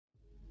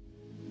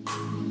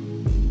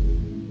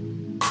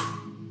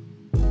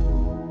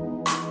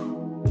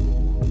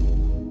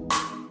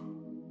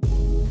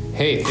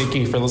Hey, thank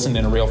you for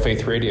listening to Real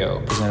Faith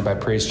Radio, presented by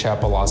Praise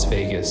Chapel Las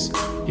Vegas.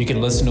 You can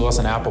listen to us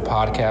on Apple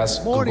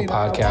Podcasts, Google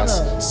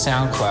Podcasts,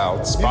 SoundCloud,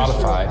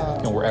 Spotify,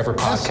 and wherever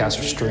podcasts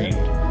are streamed.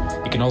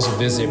 You can also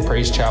visit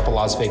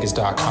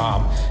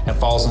praisechapellasvegas.com and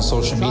follow us on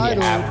social media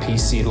at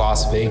PC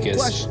Las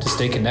Vegas to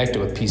stay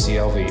connected with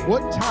PCLV.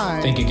 What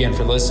time? Thank you again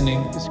for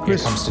listening. Here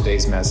comes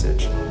today's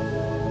message.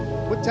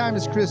 What time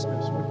is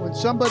Christmas? When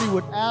somebody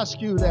would ask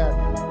you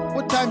that,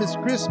 what time is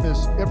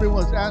Christmas?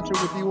 Everyone's answer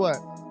would be what?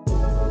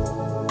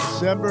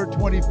 December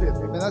 25th.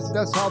 I mean,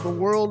 that's how the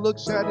world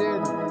looks at it,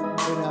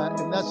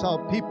 and that's how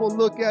people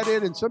look at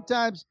it, and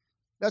sometimes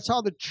that's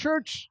how the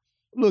church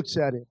looks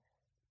at it.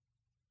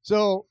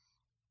 So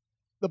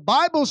the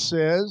Bible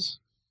says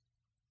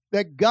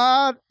that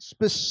God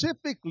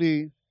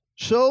specifically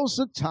chose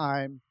the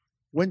time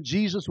when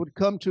Jesus would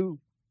come to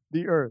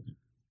the earth,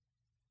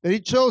 that he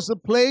chose the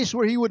place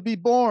where he would be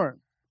born.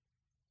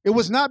 It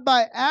was not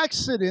by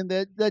accident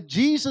that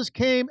Jesus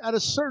came at a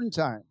certain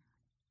time.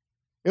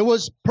 It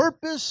was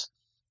purposed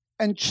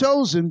and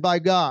chosen by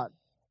God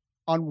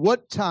on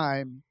what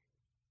time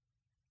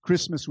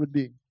Christmas would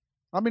be.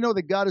 How many know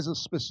that God is a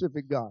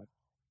specific God?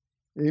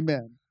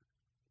 Amen.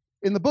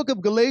 In the book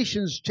of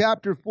Galatians,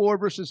 chapter 4,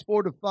 verses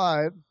 4 to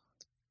 5,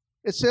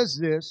 it says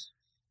this,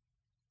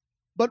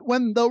 but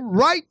when the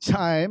right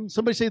time,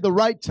 somebody say the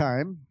right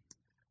time,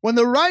 when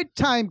the right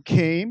time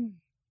came,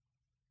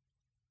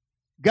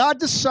 God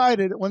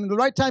decided, when the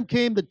right time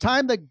came, the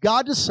time that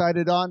God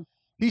decided on,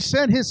 he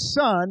sent his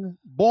son,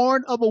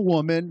 born of a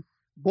woman,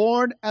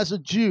 born as a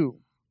Jew.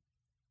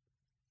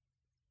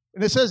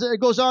 And it says, it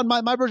goes on,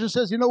 my version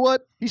says, you know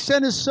what? He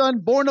sent his son,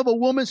 born of a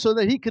woman, so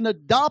that he can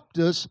adopt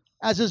us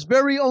as his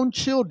very own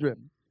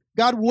children.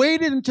 God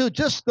waited until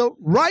just the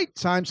right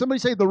time, somebody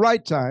say the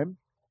right time,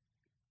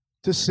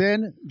 to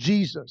send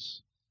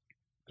Jesus.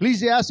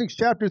 Ecclesiastes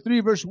chapter 3,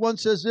 verse 1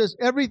 says this,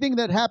 everything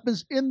that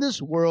happens in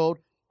this world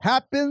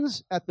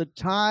happens at the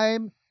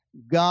time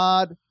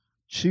God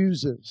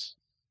chooses.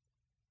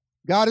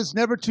 God is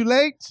never too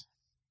late,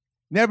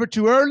 never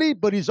too early,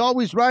 but he's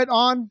always right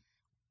on.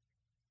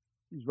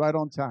 He's right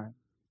on time.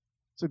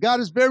 So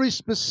God is very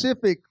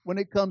specific when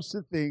it comes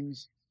to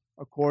things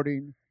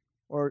according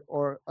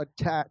or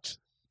attached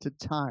to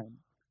time.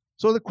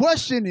 So the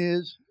question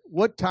is,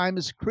 what time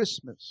is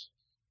Christmas?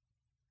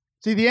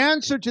 See, the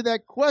answer to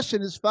that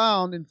question is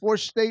found in 4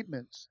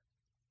 statements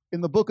in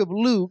the book of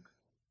Luke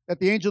that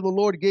the angel of the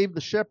Lord gave the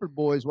shepherd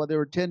boys while they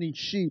were tending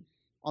sheep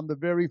on the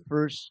very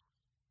first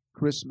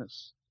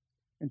Christmas.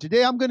 And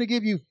today I'm going to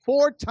give you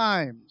 4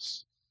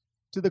 times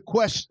to the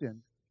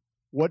question,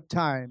 what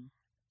time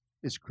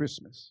is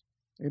Christmas?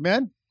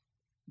 Amen?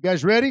 You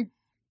guys ready?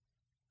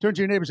 Turn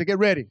to your neighbor and say, get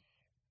ready.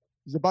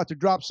 He's about to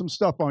drop some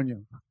stuff on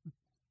you.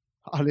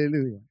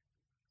 Hallelujah.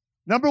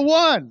 Number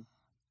 1,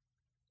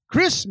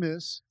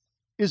 Christmas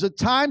is a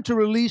time to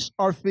release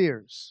our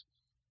fears.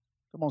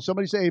 Come on,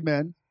 somebody say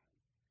amen.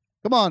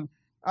 Come on.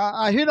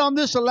 I hit on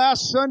this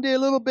last Sunday a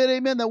little bit,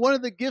 amen, that one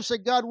of the gifts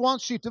that God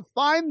wants you to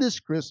find this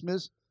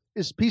Christmas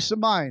is peace of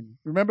mind.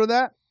 Remember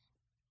that?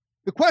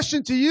 The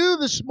question to you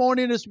this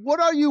morning is, what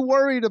are you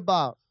worried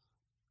about?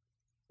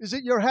 Is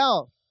it your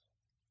health?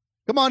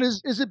 Come on,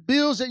 is it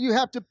bills that you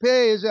have to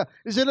pay? Is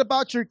it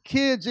about your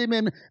kids?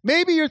 Amen.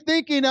 Maybe you're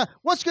thinking,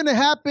 what's going to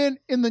happen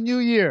in the new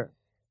year?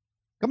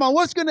 Come on,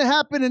 what's going to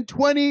happen in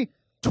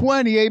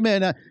 2020?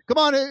 Amen. Come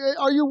on,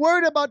 are you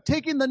worried about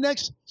taking the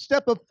next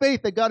step of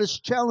faith that God is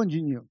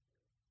challenging you?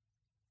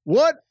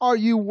 What are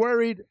you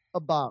worried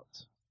about?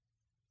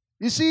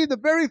 You see, the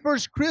very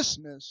first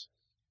Christmas,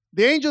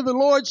 the angel of the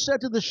Lord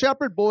said to the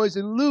shepherd boys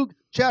in Luke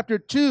chapter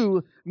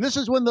 2, and this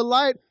is when the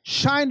light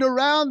shined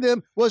around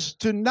them, was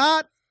to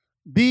not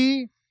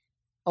be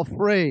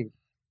afraid.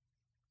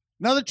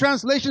 Another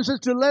translation says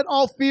to let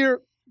all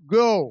fear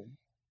go.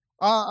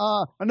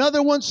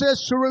 Another one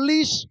says to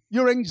release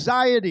your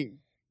anxiety.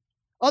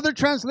 Other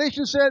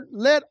translations said,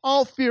 let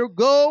all fear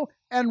go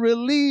and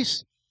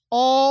release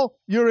all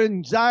your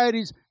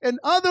anxieties. In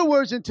other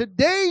words, in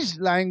today's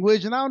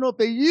language, and I don't know if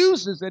they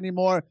use this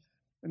anymore,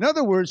 in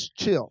other words,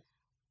 chill.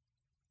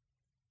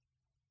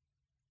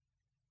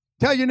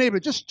 Tell your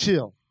neighbor, just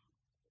chill.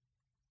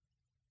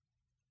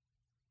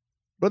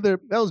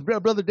 That was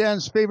Brother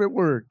Dan's favorite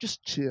word,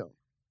 just chill.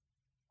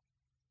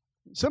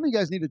 Some of you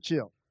guys need to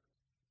chill.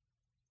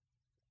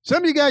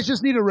 Some of you guys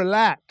just need to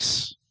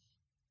relax.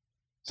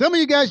 Some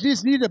of you guys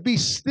just need to be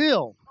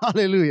still.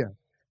 Hallelujah.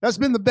 That's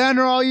been the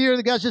banner all year.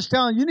 The guy's just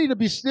telling you need to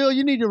be still.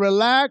 You need to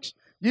relax.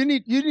 You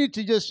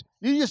just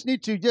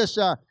need to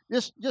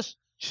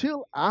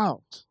chill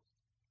out.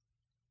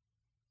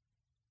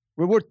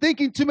 We're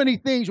thinking too many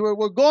things.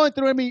 We're going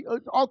through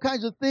all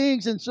kinds of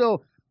things. And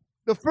so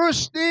the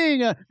first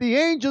thing the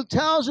angel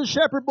tells the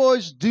shepherd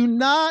boys, do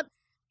not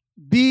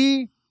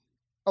be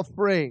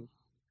afraid.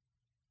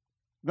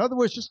 In other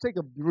words, just take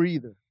a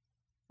breather.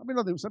 I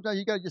mean, sometimes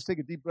you got to just take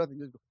a deep breath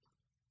and just go.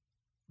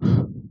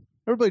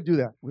 Everybody do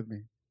that with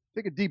me.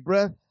 Take a deep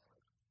breath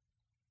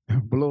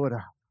and blow it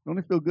out. Don't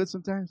it feel good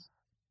sometimes?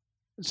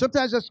 And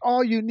sometimes that's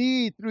all you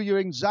need through your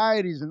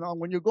anxieties and all.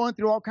 When you're going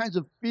through all kinds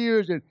of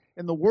fears and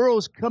the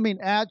world's coming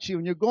at you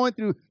and you're going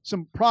through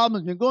some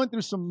problems, you're going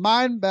through some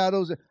mind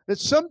battles, that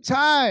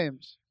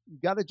sometimes you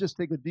got to just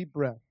take a deep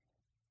breath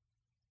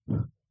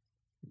and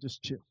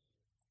just chill.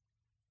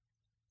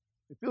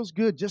 It feels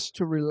good just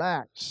to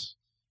relax.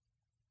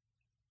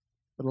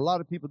 But a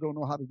lot of people don't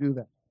know how to do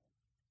that.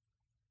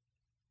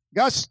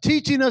 God's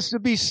teaching us to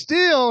be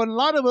still, and a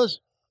lot of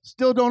us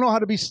still don't know how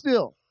to be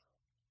still.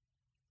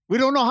 We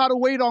don't know how to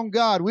wait on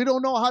God. We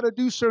don't know how to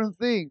do certain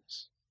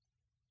things.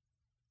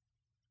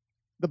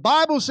 The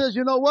Bible says,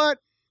 you know what?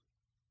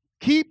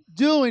 Keep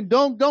doing.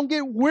 Don't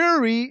get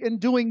weary in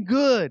doing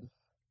good.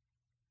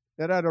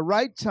 That at a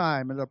right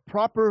time, at a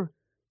proper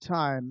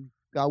time,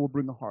 God will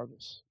bring a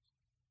harvest.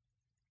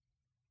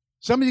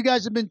 Some of you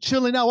guys have been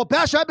chilling out. Well,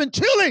 Pastor, I've been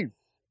chilling.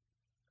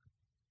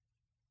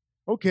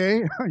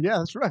 Okay, yeah,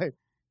 that's right.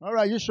 All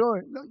right, you're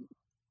showing. No.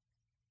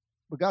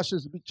 But God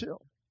says to be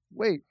chill.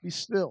 Wait, be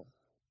still.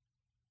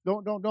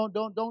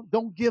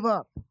 Don't give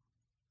up.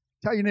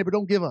 Tell your neighbor,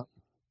 don't give up.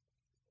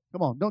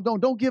 Come on,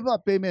 don't give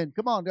up, amen.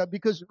 Come on,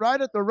 because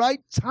right at the right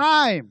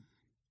time,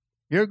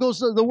 here goes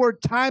the word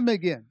time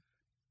again.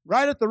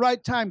 Right at the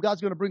right time,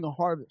 God's going to bring a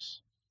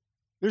harvest.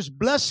 There's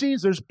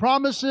blessings, there's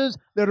promises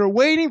that are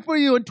waiting for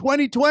you in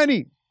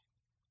 2020.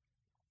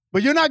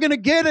 But you're not going to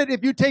get it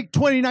if you take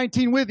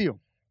 2019 with you.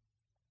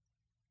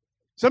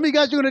 Some of you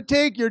guys are going to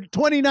take your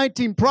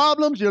 2019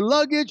 problems, your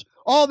luggage,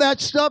 all that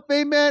stuff,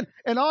 amen,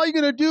 and all you're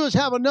going to do is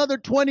have another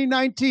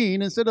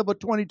 2019 instead of a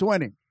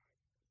 2020.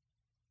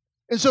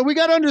 And so we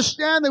got to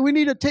understand that we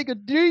need to take a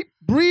deep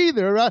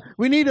breather.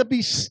 We need to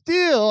be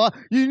still.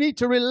 You need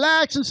to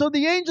relax. And so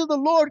the angel of the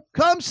Lord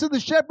comes to the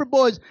shepherd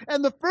boys.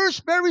 And the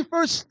very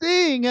first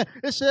thing,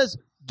 it says,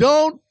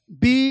 don't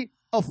be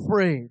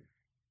afraid.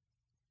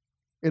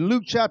 In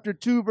Luke chapter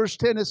 2, verse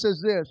 10, it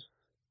says this.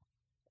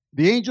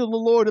 The angel of the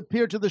Lord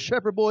appeared to the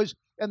shepherd boys,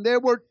 and they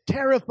were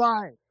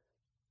terrified.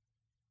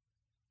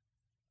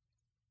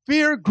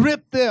 Fear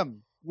gripped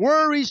them.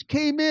 Worries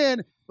came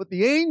in. But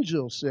the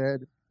angel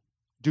said,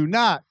 do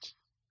not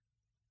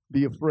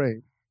be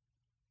afraid.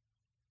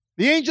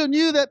 The angel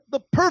knew that the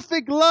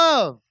perfect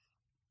love,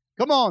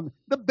 come on,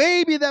 the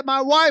baby that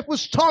my wife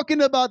was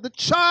talking about, the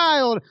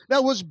child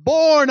that was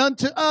born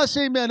unto us,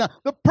 amen,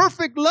 the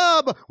perfect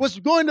love was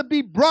going to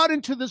be brought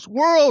into this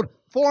world,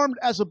 formed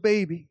as a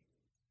baby.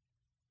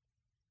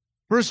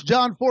 1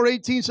 John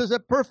 4:18 says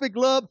that perfect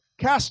love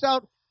casts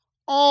out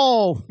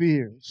all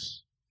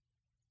fears.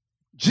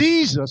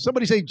 Jesus,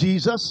 somebody say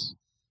Jesus.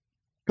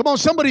 Come on,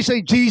 somebody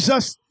say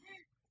Jesus.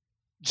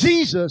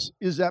 Jesus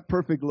is that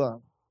perfect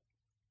love.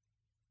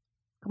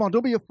 Come on,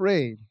 don't be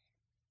afraid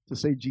to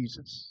say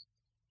Jesus.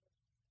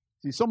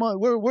 See,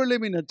 we're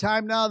living in a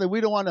time now that we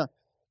don't want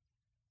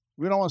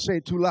to say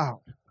it too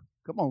loud.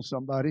 Come on,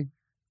 somebody.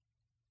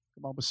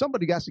 Come on, but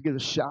somebody got to get a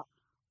shout.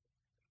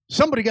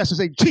 Somebody got to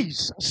say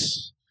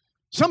Jesus.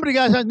 Somebody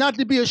has not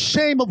to be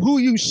ashamed of who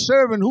you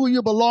serve and who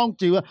you belong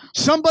to.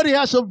 Somebody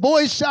has to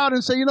voice out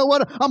and say, you know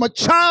what? I'm a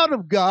child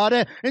of God,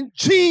 and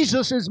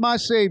Jesus is my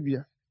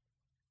Savior.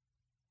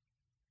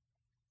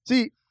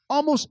 See,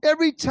 almost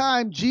every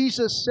time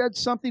Jesus said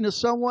something to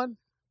someone,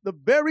 the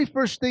very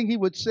first thing he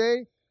would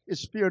say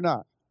is, fear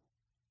not.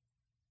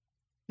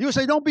 He would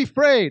say, don't be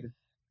afraid.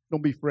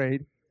 Don't be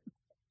afraid.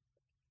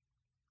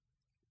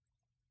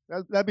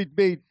 That'd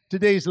be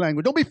today's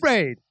language. Don't be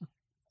afraid.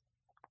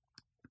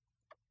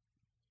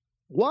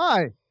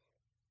 Why?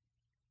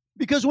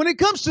 Because when it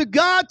comes to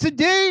God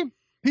today,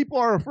 people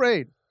are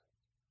afraid.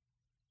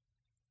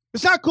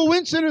 It's not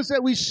coincidence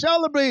that we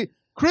celebrate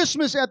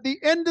Christmas at the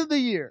end of the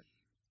year.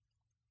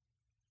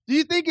 Do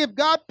you think if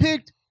God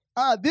picked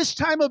this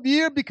time of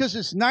year because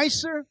it's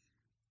nicer,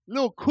 a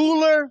little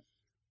cooler,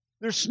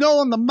 there's snow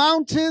on the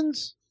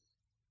mountains,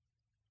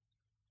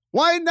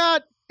 why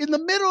not in the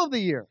middle of the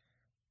year?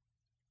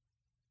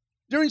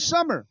 During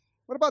summer.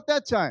 What about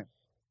that time?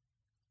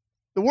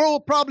 The world will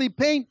probably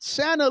paint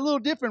Santa a little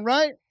different,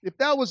 right? If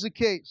that was the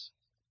case.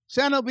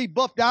 Santa will be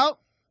buffed out,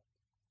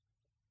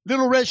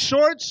 little red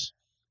shorts,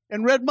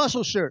 and red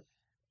muscle shirt.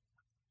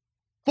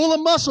 Full of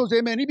muscles,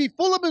 amen. He'd be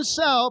full of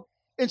himself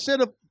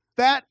instead of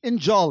fat and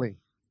jolly.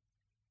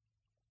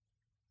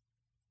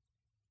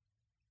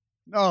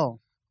 No.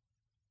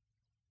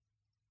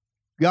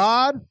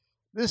 God,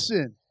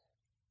 listen.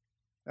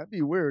 That'd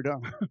be weird, huh?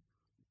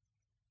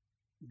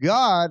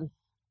 God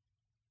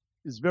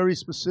is very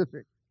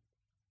specific.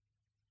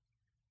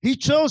 He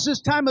chose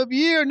this time of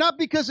year not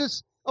because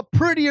it's a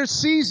prettier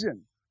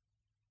season,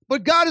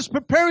 but God is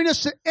preparing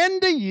us to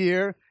end a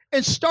year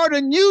and start a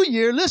new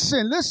year,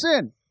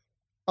 listen,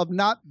 of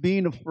not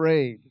being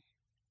afraid.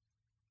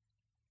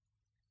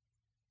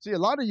 See, a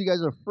lot of you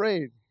guys are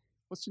afraid.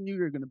 What's the new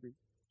year going to be?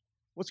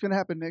 What's going to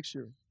happen next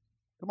year?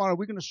 Come on, are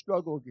we going to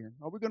struggle again?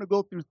 Are we going to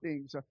go through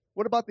things?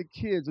 What about the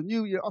kids? A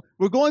new year?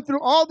 We're going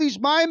through all these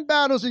mind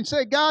battles and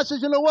say, God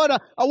says, you know what?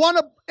 I want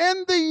to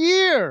end the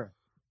year.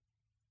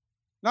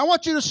 Now I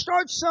want you to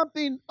start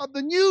something of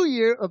the new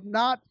year of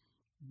not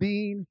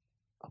being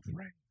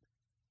afraid.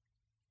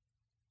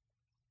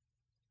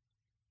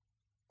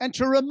 and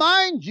to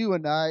remind you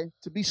and I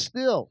to be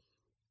still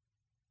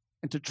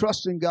and to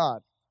trust in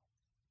God.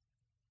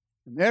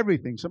 And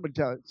everything,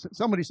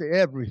 somebody say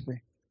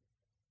everything.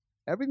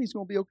 Everything's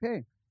going to be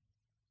okay.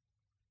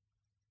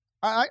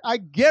 I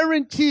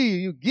guarantee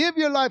you give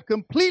your life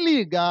completely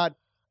to God,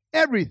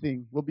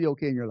 everything will be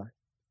okay in your life.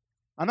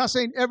 I'm not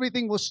saying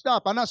everything will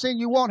stop. I'm not saying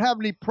you won't have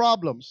any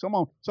problems. Come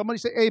on, somebody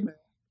say amen.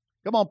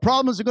 Come on,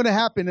 problems are going to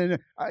happen. And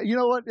you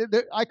know what?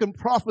 I can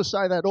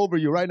prophesy that over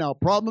you right now.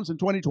 Problems in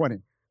 2020.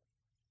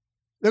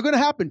 They're going to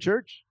happen,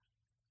 church.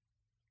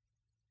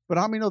 But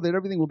how many know that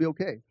everything will be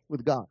okay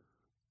with God?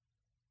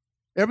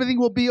 Everything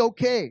will be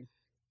okay.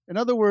 In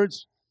other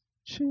words,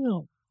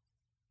 chill.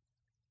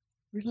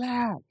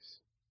 Relax.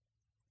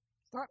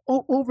 Start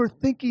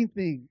overthinking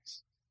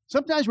things.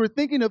 Sometimes we're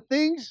thinking of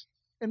things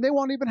and they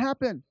won't even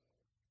happen.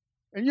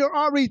 And you're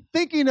already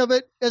thinking of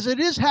it as it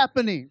is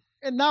happening.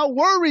 And now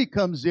worry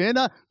comes in,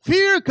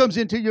 fear comes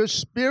into your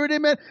spirit,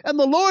 amen. And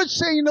the Lord's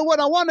saying, you know what,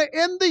 I want to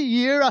end the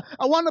year.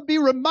 I want to be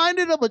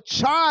reminded of a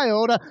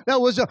child that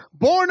was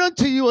born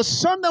unto you, a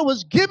son that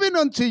was given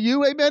unto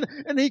you, amen.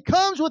 And he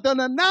comes with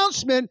an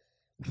announcement,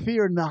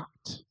 fear not.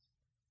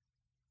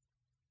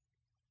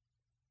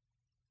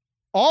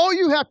 All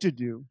you have to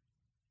do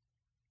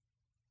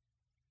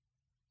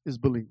is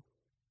believe.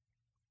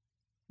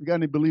 We got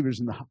any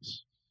believers in the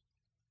house?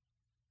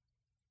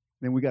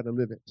 Then we got to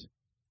live it.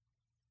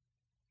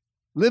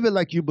 Live it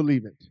like you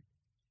believe it.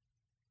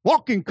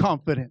 Walk in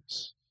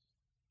confidence.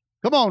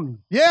 Come on.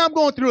 Yeah, I'm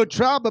going through a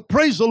trial, but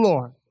praise the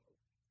Lord.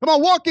 Come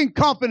on, walk in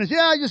confidence.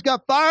 Yeah, I just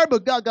got fired,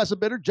 but God got a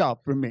better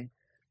job for me.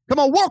 Come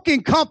on, walk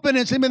in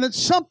confidence. I mean,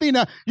 it's something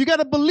you got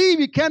to believe.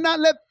 You cannot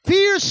let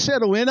fear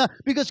settle in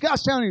because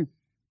God's telling you,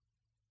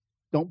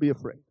 don't be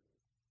afraid.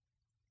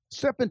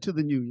 Step into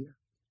the new year.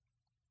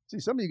 See,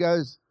 some of you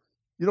guys,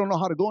 you don't know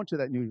how to go into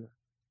that new year.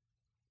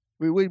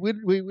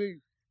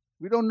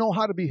 We don't know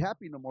how to be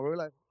happy no more. We're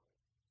like,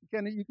 you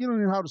don't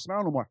even know how to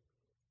smile no more.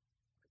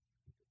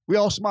 We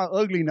all smile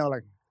ugly now.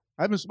 Like,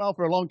 I haven't smiled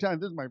for a long time.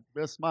 This is my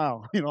best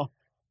smile, you know.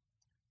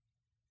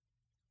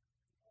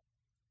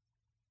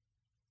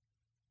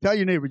 Tell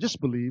your neighbor, just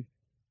believe.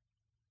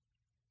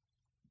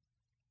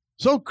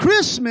 So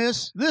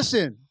Christmas,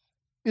 listen,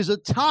 is a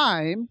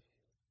time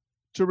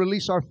to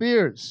release our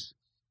fears.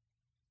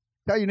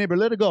 Tell your neighbor,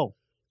 let it go.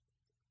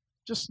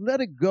 Just let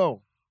it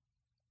go.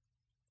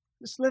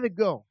 Just let it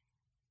go.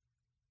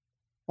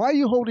 Why are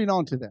you holding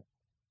on to that?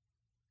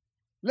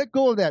 Let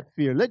go of that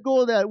fear. Let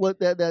go of that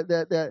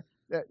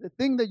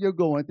thing that you're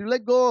going through.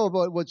 Let go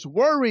of what's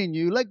worrying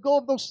you. Let go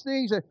of those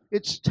things.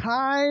 It's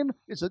time.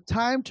 It's a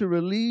time to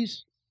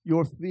release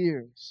your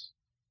fears.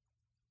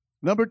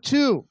 Number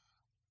 2,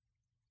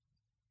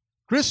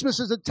 Christmas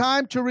is a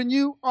time to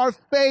renew our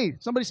faith.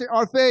 Somebody say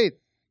our faith.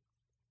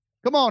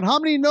 Come on, how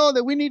many know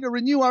that we need to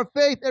renew our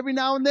faith every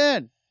now and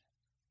then?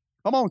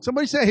 Come on,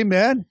 somebody say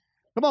amen.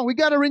 Come on, we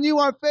got to renew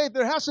our faith.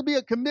 There has to be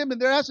a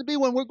commitment. There has to be,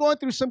 when we're going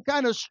through some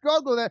kind of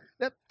struggle,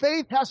 that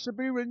faith has to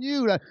be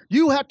renewed.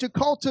 You have to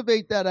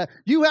cultivate that.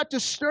 You have to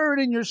stir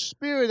it in your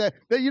spirit.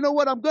 That you know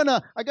what, I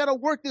got to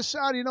work this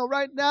out. You know,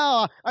 right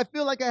now, I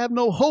feel like I have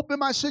no hope in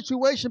my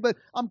situation, but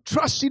I'm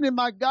trusting in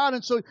my God.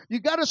 And so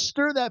you got to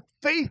stir that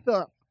faith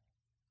up.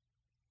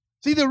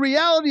 See, the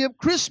reality of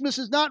Christmas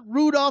is not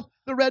Rudolph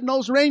the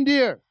red-nosed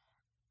reindeer.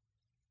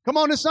 Come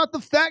on, it's not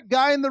the fat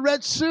guy in the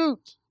red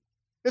suit.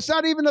 It's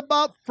not even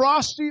about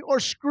Frosty or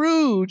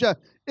Scrooge.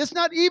 It's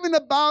not even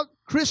about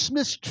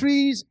Christmas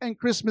trees and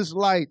Christmas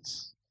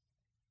lights.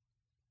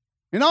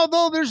 And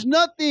although there's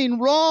nothing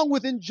wrong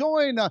with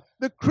enjoying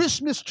the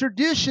Christmas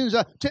traditions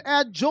to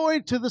add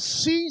joy to the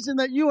season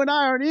that you and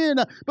I are in,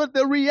 but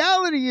the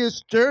reality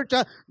is, church,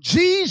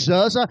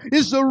 Jesus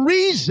is the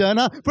reason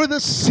for the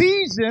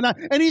season,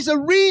 and He's a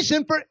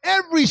reason for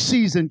every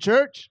season,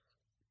 church.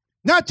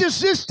 Not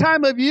just this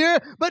time of year,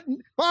 but,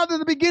 Father,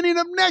 the beginning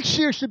of next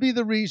year should be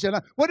the reason.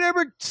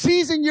 Whatever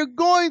season you're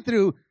going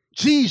through,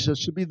 Jesus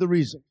should be the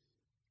reason.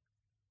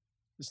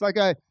 It's like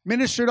I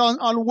ministered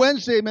on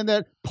Wednesday, man,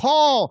 that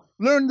Paul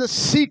learned the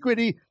secret.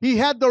 He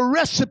had the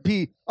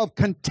recipe of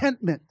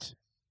contentment,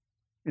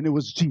 and it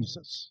was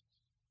Jesus.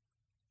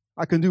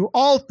 I can do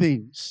all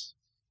things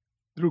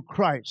through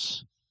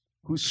Christ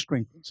who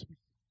strengthens me.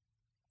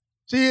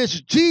 See,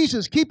 it's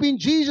Jesus, keeping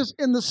Jesus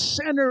in the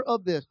center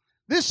of this.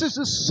 This is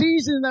the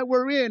season that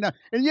we're in.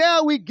 And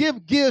yeah, we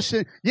give gifts.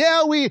 And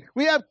yeah, we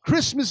have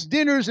Christmas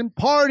dinners and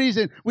parties.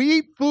 And we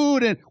eat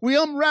food. And we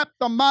unwrap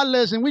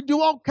tamales. And we do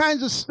all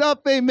kinds of stuff.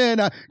 Amen.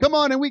 Come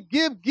on. And we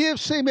give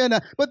gifts. Amen.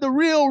 But the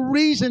real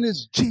reason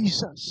is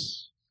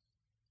Jesus.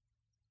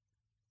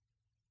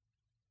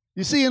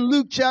 You see, in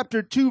Luke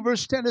chapter 2,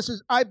 verse 10, it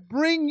says, I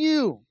bring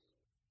you.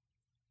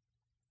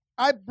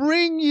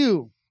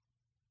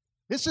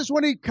 This is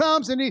when He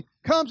comes and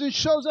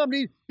shows up.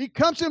 And he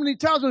comes to him and He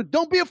tells them,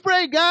 don't be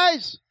afraid,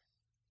 guys.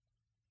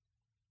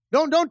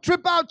 Don't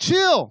trip out.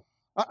 Chill.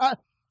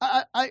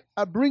 I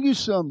bring you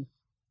some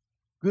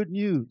good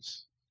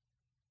news.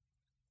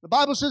 The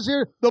Bible says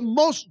here, the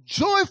most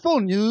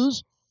joyful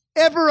news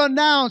ever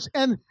announced.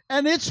 And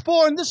it's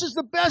for, and this is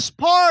the best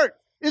part,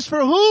 it's for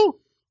who?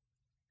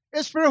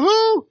 It's for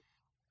who?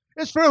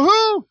 It's for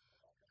who?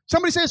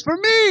 Somebody says, for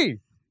me.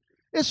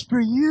 It's for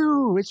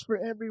you. It's for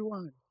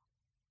everyone.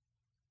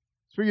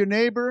 It's for your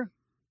neighbor.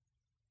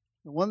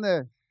 The one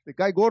that, the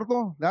guy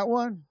gordo, that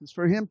one, it's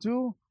for him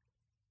too.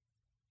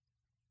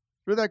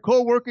 For that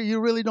co-worker you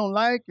really don't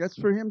like, that's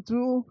for him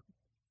too.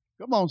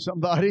 Come on,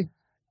 somebody.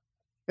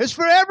 It's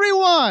for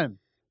everyone.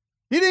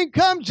 He didn't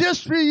come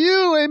just for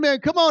you,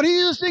 amen. Come on, he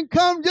just didn't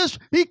come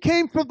he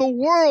came for the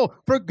world.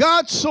 For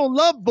God so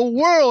loved the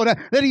world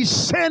that he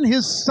sent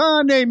his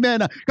son,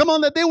 amen. Come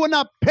on, that they will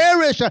not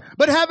perish,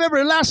 but have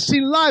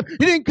everlasting life.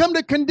 He didn't come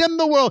to condemn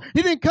the world.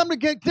 He didn't come to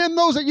condemn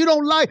those that you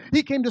don't like.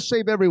 He came to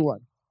save everyone.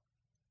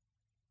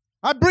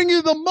 I bring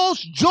you the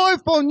most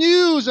joyful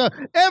news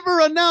ever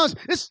announced.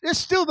 It's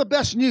still the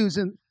best news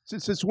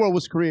since this world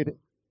was created.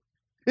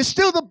 It's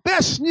still the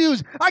best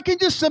news. I can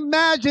just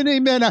imagine,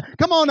 amen.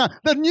 Come on,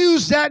 the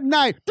news that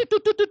night.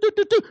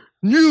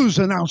 News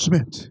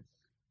announcement.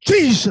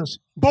 Jesus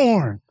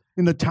born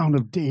in the town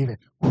of David.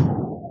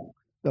 Whew,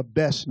 the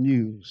best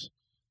news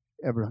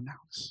ever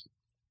announced.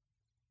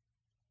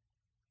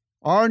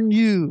 Our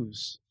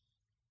news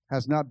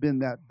has not been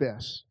that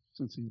best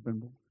since he's been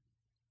born.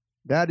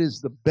 That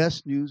is the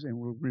best news and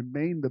will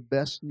remain the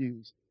best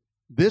news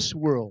this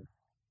world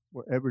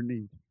will ever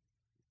need.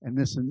 And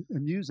this is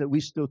news that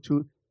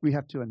we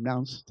have to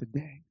announce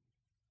today.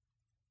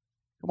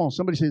 Come on,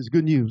 somebody say it's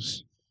good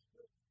news.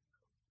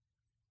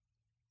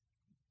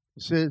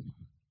 It says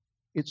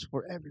it's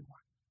for everyone.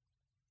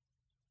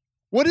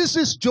 What is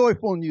this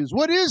joyful news?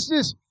 What is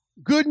this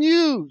good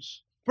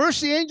news?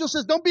 First, the angel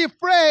says, don't be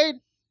afraid.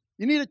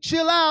 You need to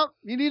chill out.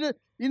 You need to,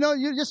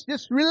 you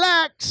just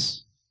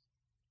relax.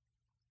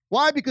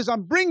 Why? Because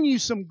I'm bringing you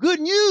some good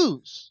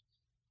news.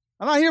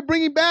 I'm not here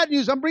bringing bad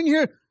news. I'm bringing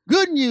here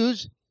good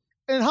news.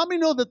 And how many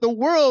know that the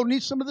world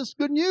needs some of this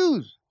good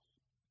news?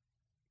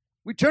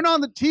 We turn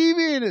on the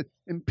TV and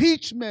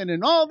impeachment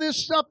and all this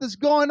stuff that's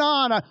going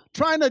on,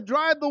 trying to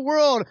drive the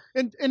world.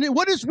 And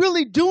what it's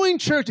really doing,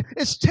 church,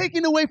 is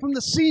taking away from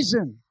the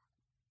season.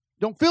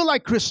 Don't feel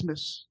like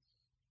Christmas.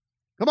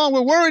 Come on,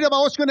 we're worried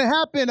about what's going to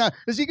happen.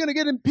 Is he going to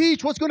get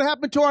impeached? What's going to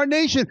happen to our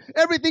nation?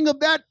 Everything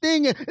of that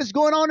thing is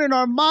going on in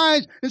our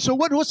minds. And so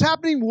what's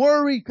happening?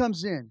 Worry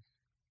comes in.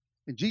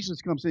 And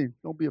Jesus comes in.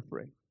 Don't be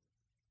afraid.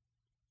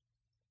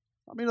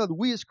 I mean,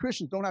 we as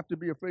Christians don't have to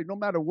be afraid no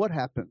matter what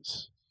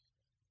happens.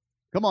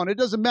 Come on, it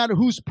doesn't matter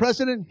who's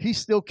president. He's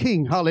still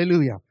king.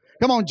 Hallelujah.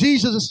 Come on,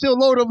 Jesus is still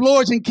Lord of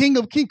Lords and King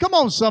of Kings. Come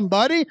on,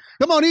 somebody.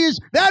 Come on,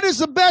 that is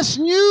the best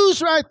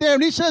news right there.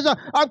 And he says,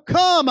 I've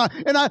come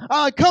and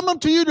I come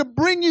unto you to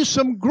bring you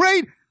some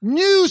great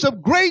news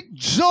of great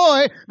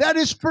joy that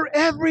is for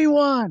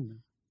everyone.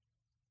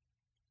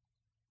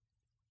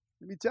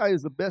 Let me tell you,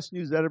 it's the best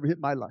news that ever hit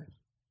my life.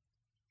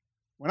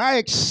 When I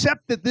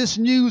accepted this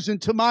news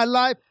into my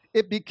life,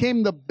 it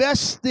became the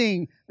best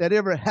thing that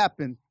ever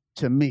happened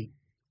to me,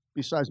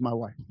 besides my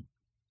wife.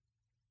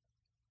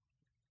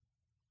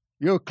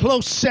 You're a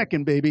close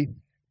second, baby,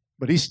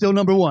 but he's still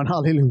number one.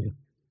 Hallelujah.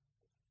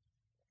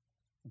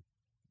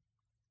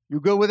 You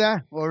good with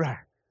that? All right.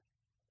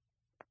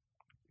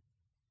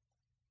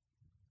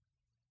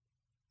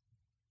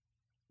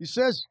 He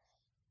says,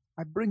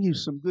 I bring you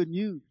some good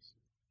news.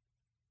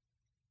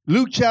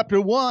 Luke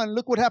chapter 1,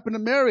 look what happened to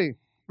Mary.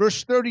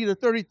 Verse 30 to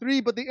 33,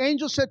 but the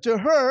angel said to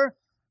her,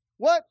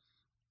 what?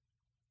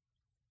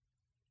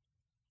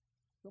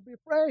 Don't be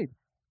afraid.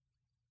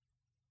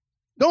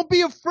 Don't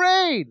be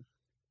afraid.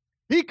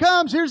 He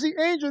comes, here's the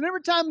angel, and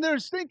every time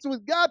there's things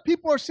with God,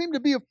 people seem to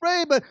be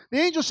afraid, but the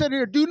angel said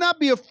here, do not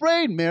be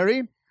afraid,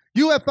 Mary.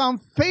 You have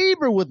found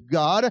favor with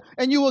God,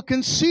 and you will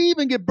conceive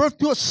and give birth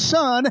to a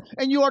son,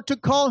 and you are to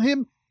call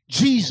him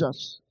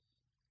Jesus.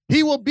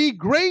 He will be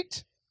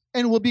great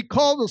and will be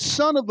called the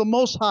Son of the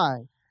Most High.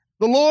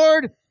 The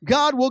Lord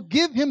God will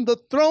give him the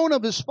throne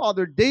of his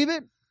father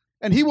David,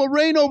 and he will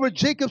reign over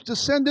Jacob's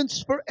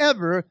descendants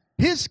forever.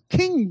 His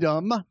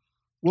kingdom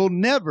will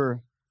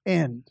never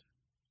end.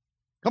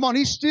 Come on,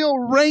 he still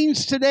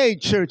reigns today,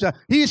 church.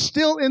 He is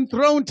still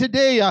enthroned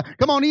today.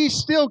 Come on, he's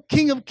still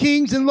King of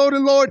Kings and Lord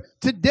of Lords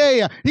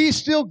today. He's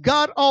still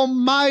God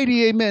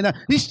Almighty, amen.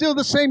 He's still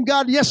the same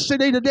God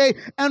yesterday, today,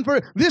 and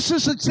for this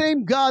is the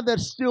same God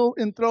that's still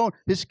enthroned.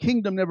 His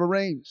kingdom never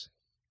reigns.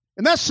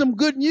 And that's some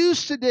good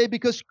news today,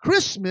 because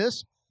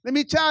Christmas, let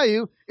me tell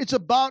you, it's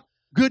about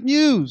good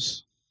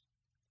news.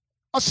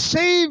 A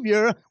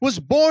Savior was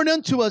born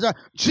unto us.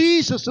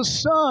 Jesus, the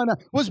Son,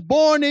 was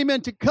born, amen,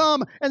 to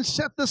come and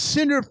set the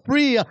sinner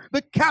free,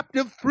 the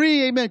captive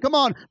free, amen. Come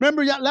on.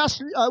 Remember that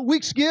last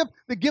week's gift,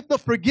 the gift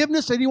of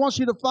forgiveness that he wants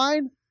you to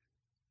find?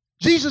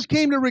 Jesus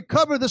came to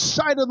recover the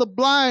sight of the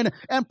blind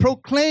and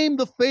proclaim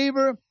the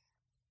favor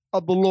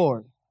of the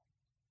Lord.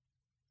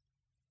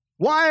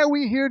 Why are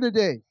we here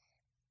today?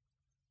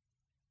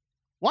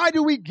 Why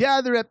do we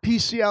gather at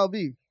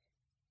PCLV?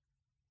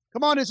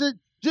 Come on, is it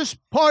just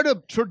part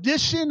of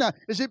tradition?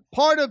 Is it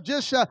part of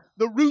just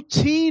the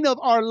routine of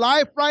our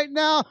life right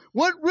now?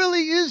 What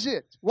really is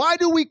it? Why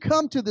do we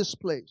come to this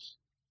place?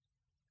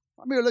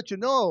 I'm here to let you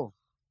know,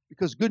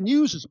 because good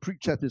news is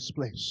preached at this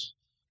place.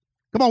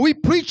 Come on, we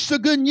preach the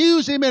good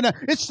news, amen.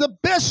 It's the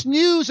best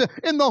news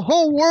in the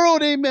whole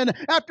world, amen.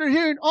 After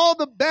hearing all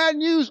the bad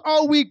news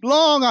all week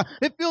long,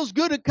 it feels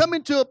good to come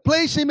into a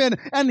place, amen,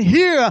 and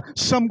hear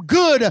some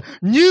good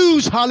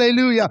news,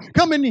 hallelujah.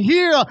 Come and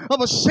hear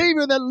of a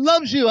Savior that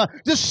loves you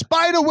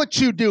despite of what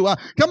you do.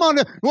 Come on,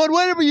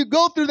 whatever you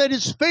go through, that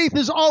His faith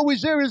is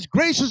always there. His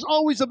grace is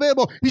always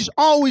available. He's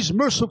always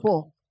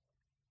merciful.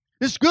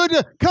 It's good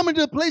to come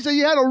into a place that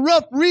you had a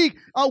rough week,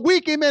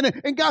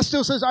 amen, and God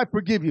still says, I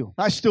forgive you.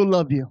 I still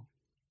love you.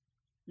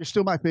 You're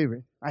still my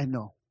favorite. I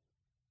know.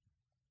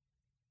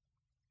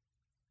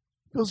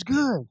 Feels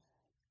good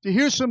to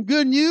hear some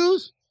good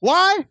news.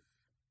 Why?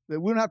 That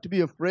we don't have to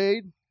be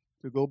afraid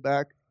to go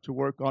back to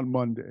work on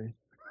Monday.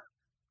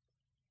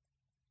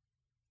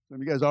 Some of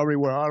you guys already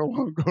were, I don't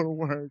want to go to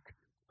work.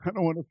 I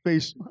don't want to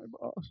face my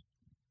boss.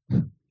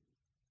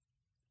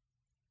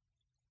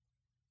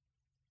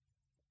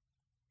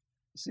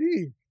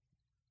 See,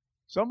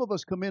 some of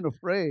us come in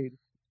afraid,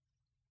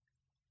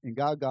 and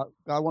God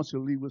wants to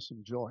leave with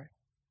some joy.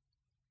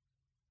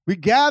 We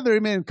gather,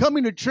 amen.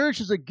 Coming to church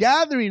is a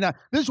gathering.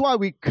 This is why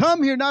we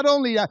come here. Not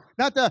only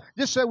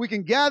just so we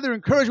can gather,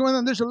 encourage one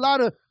another. There's a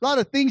lot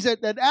of things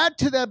that add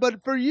to that.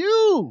 But for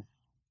you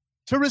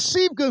to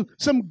receive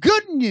some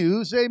good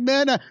news,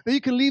 amen, that you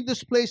can leave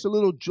this place a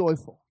little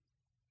joyful.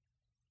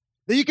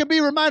 That you can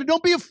be reminded,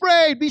 don't be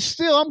afraid. Be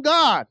still. I'm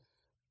God.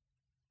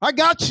 I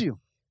got you.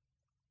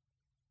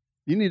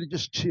 You need to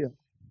just chill.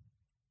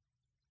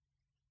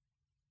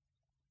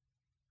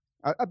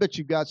 I bet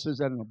you God says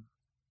that in a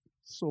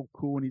so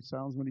cool when He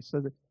sounds when He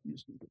says it. You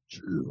just need to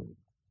chill.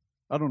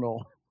 I don't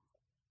know.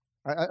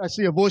 I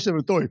see a voice of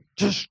authority.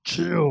 Just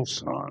chill,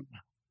 son.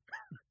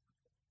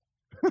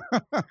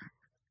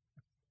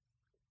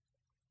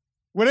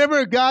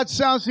 Whatever God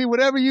sounds to you,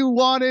 whatever you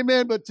want,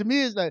 amen. But to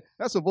me, it's like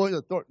that's a voice of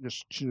authority.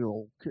 Just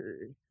chill,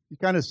 okay. He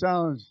kind of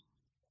sounds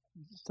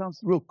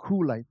real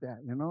cool like that,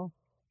 you know.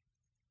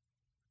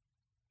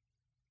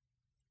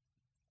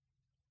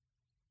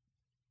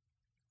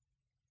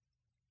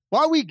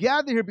 Why we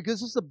gather here?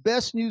 Because it's the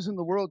best news in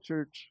the world,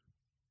 church.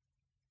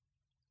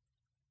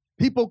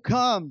 People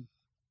come.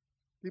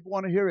 People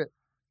want to hear it.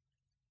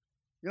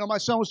 You know, my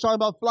son was talking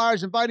about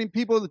flyers, inviting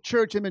people to the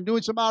church and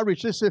doing some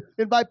outreach just to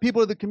invite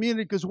people to the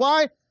community. Because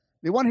why?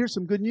 They want to hear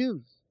some good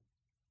news.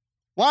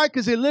 Why?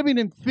 Because they're living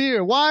in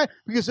fear. Why?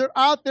 Because they're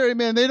out there,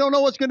 amen. They don't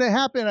know what's going to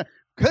happen.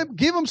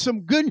 Give them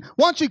some good.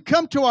 Why don't you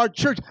come to our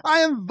church?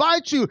 I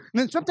invite you. And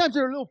then sometimes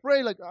they're a little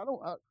afraid, like, I don't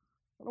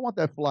want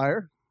that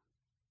flyer.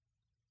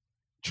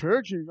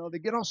 Church, you know, they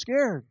get all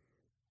scared.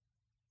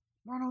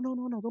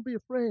 No, don't be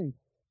afraid.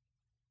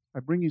 I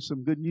bring you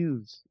some good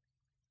news.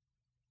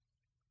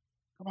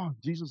 Come on,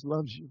 Jesus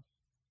loves you.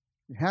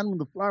 You hand them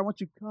the flyer, why don't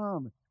you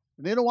come?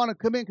 And they don't want to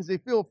come in because they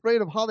feel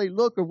afraid of how they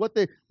look or what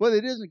it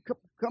is. And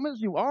come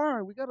as you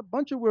are. We got a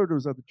bunch of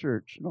weirdos at the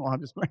church. No,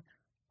 I'm just like.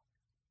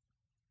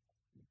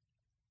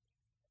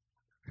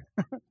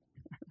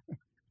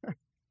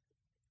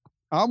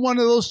 I'm one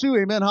of those too.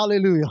 Amen.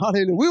 Hallelujah.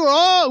 Hallelujah. We're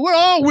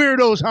all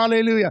weirdos.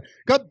 Hallelujah.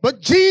 But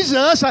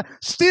Jesus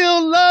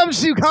still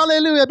loves you.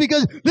 Hallelujah.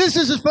 Because this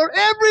is for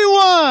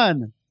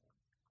everyone.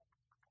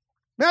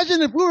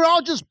 Imagine if we were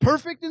all just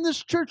perfect in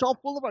this church, all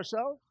full of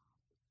ourselves.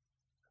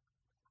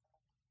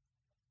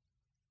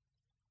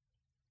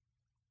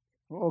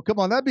 Oh, come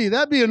on.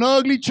 That'd be an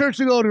ugly church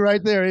to go to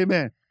right there.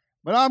 Amen.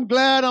 But I'm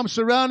glad I'm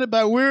surrounded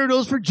by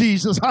weirdos for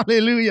Jesus.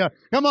 Hallelujah.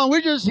 Come on,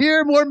 we're just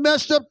here, more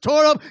messed up,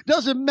 tore up.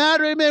 Doesn't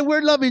matter, amen.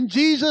 We're loving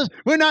Jesus.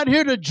 We're not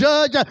here to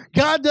judge.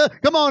 God,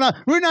 come on.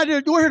 We're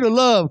here to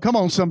love. Come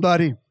on,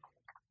 somebody.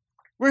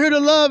 We're here to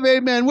love,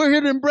 amen. We're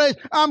here to embrace.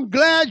 I'm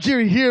glad you're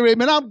here,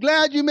 amen. I'm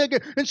glad you make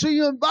it. And so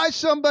you invite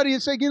somebody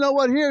and say, you know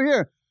what,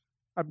 here.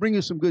 I bring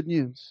you some good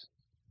news.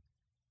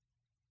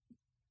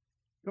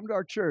 Come to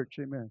our church,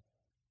 amen.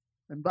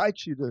 I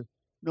invite you to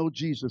know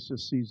Jesus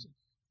this season.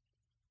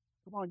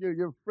 Come on,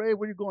 you're afraid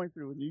what you're going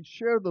through. And you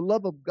share the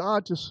love of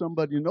God to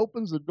somebody and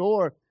opens the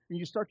door and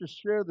you start to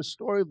share the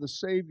story of the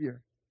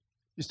Savior.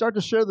 You start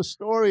to share the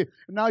story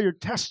and now your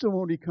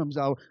testimony comes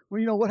out. Well,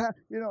 you know what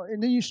happened? You know,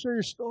 and then you share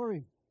your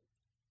story.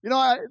 You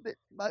know,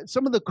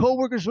 some of the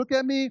coworkers look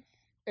at me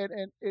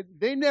and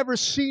they never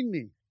seen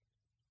me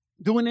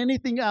doing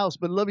anything else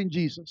but loving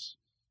Jesus.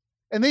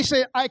 And they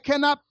say, I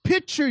cannot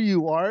picture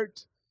you, Art,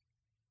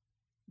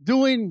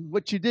 doing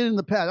what you did in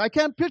the past. I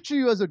can't picture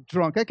you as a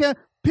drunk. I can't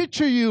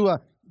picture you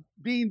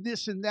being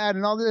this and that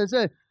and all this.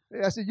 I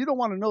said, you don't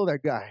want to know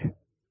that guy.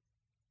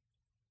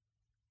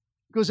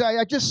 Because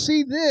I just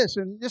see this.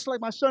 And just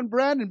like my son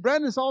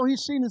Brandon's all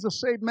he's seen is a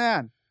saved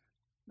man.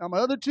 Now my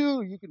other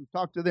two, you can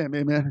talk to them,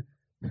 amen.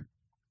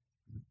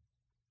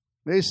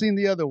 They've seen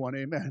the other one,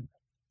 amen.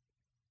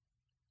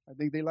 I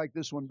think they like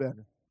this one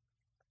better.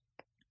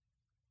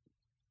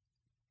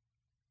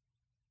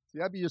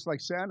 See, I'd be just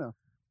like Santa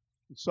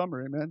in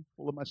summer, amen,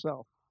 full of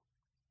myself.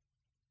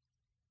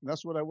 And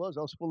that's what I was.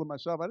 I was full of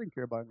myself. I didn't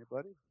care about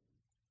anybody.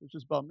 It was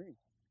just about me.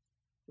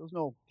 There was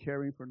no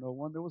caring for no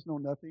one. There was no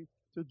nothing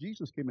until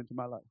Jesus came into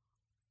my life.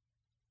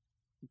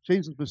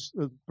 Change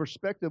the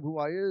perspective of who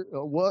I is,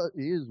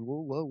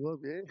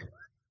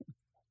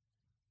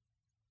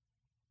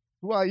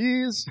 who I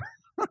is.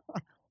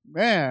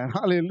 Man,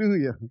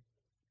 hallelujah.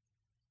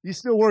 He's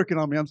still working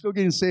on me. I'm still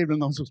getting saved in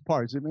those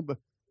parts. Remember,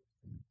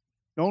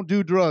 don't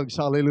do drugs.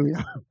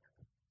 Hallelujah.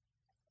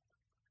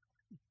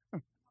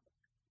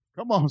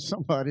 Come on,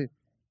 somebody.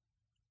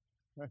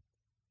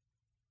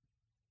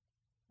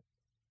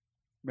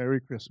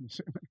 Merry Christmas.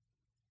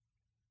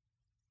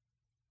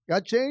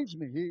 God changed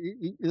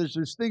me.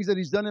 There's things that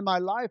He's done in my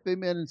life,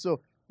 amen. And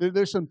so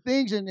there's some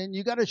things, and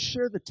you got to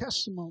share the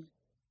testimony,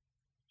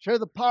 share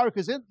the power,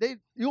 because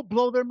you'll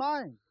blow their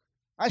mind.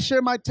 I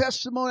share my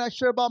testimony. I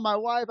share about my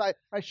wife.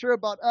 I share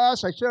about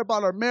us. I share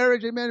about our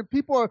marriage, amen.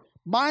 And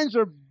minds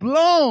are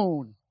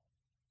blown.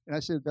 And I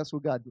said, that's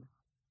what God did.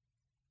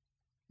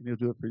 And He'll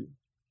do it for you.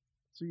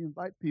 So you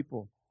invite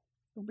people.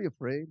 Don't be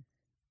afraid.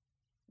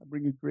 I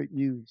bring you great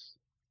news.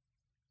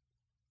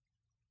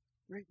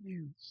 Great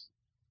news.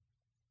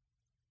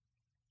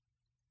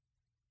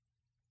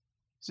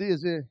 See,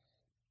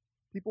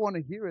 people want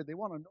to hear it. They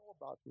want to know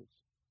about this.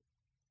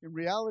 In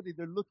reality,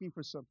 they're looking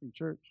for something,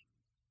 church.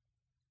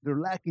 They're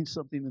lacking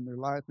something in their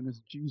life, and it's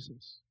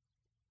Jesus.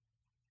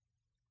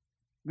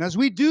 And as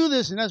we do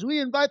this, and as we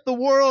invite the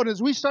world,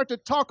 as we start to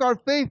talk our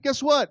faith,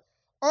 guess what?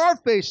 Our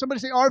faith. Somebody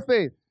say our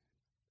faith.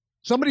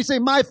 Somebody say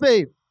my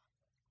faith.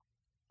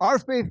 Our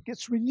faith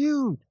gets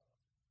renewed.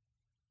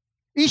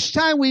 Each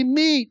time we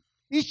meet,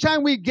 each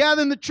time we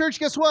gather in the church,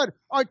 guess what?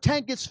 Our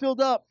tank gets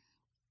filled up.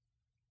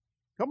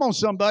 Come on,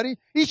 somebody.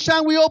 Each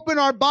time we open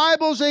our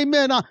Bibles,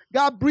 amen,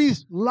 God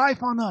breathes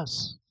life on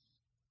us.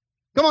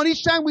 Come on,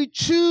 each time we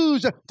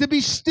choose to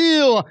be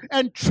still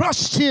and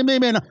trust Him,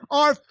 amen,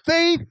 our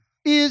faith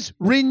is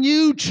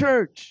renewed,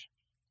 church.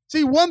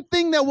 See, one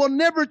thing that will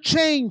never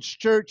change,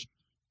 church,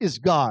 is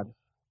God.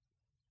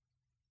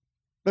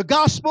 The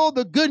gospel,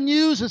 the good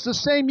news is the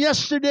same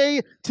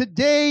yesterday,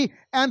 today,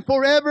 and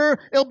forever.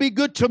 It'll be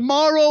good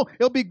tomorrow.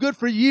 It'll be good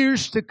for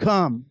years to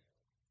come.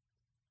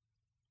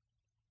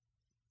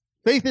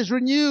 Faith is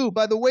renewed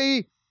by the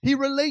way He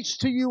relates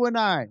to you and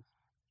I.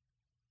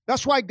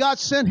 That's why God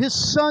sent His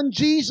Son,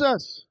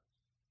 Jesus.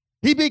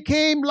 He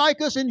became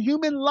like us in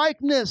human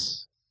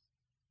likeness.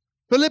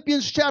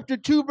 Philippians chapter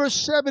 2, verse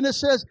 7, it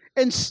says,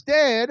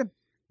 instead,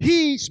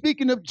 He,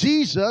 speaking of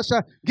Jesus,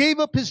 gave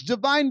up His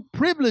divine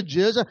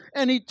privileges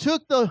and He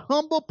took the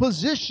humble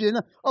position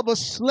of a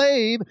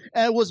slave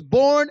and was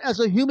born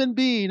as a human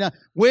being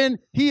when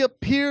He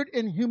appeared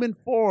in human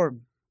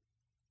form.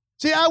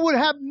 See, I would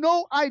have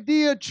no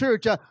idea,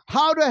 church,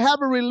 how to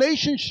have a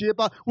relationship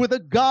with a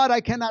God I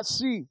cannot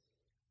see.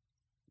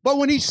 But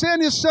when He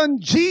sent His Son,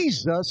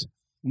 Jesus,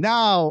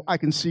 now I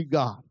can see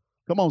God.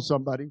 Come on,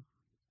 somebody.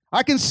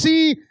 I can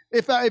see,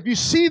 if you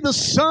see the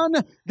Son,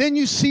 then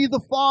you see the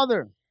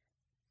Father.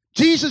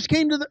 Jesus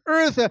came to the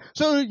earth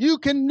so that you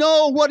can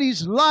know what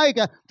He's like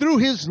through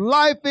His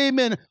life,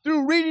 amen.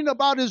 Through reading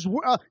about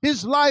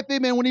His life,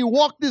 amen, when He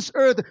walked this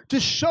earth to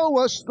show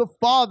us the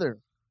Father,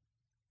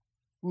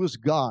 who is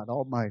God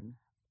Almighty.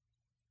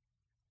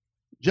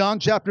 John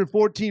chapter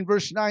 14,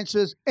 verse 9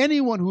 says,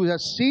 anyone who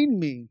has seen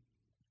me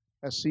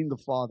has seen the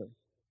Father.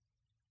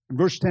 And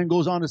verse 10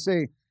 goes on to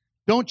say,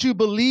 don't you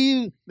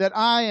believe that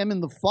I am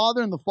in the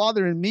Father and the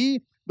Father in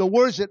me? The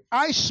words that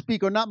I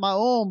speak are not my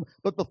own,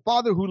 but the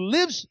Father who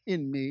lives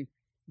in me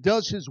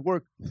does His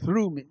work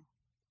through me.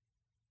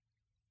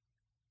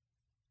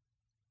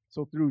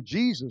 So through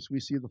Jesus, we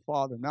see the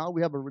Father. Now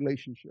we have a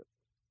relationship.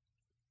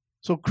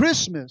 So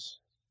Christmas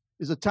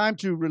is a time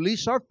to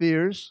release our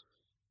fears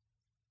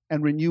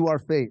and renew our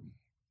faith.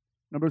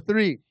 Number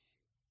 3,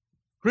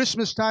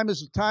 Christmas time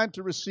is a time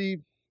to receive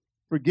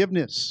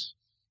forgiveness.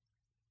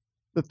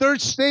 The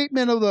third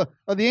statement of the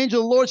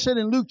angel of the Lord said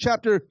in Luke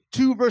chapter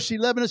 2, verse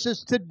 11, it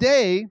says,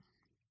 today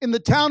in the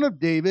town of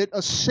David,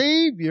 a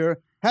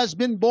Savior has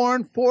been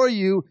born for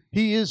you.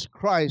 He is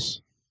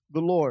Christ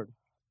the Lord.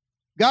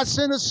 God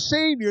sent a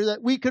Savior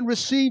that we can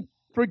receive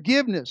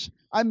forgiveness.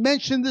 I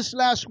mentioned this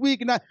last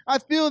week, and I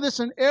feel this is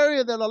an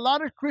area that a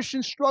lot of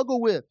Christians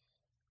struggle with.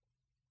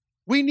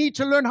 We need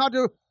to learn how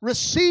to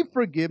receive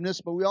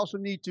forgiveness, but we also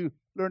need to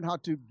learn how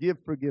to give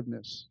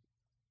forgiveness.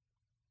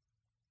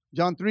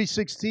 John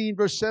 3:16,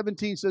 verse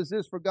 17 says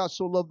this, for God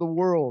so loved the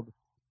world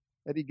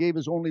that He gave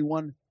His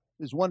one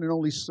and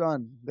only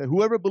Son, that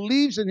whoever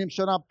believes in Him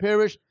shall not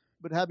perish,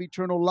 but have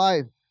eternal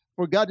life.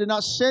 For God did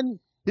not send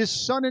His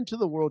Son into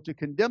the world to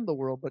condemn the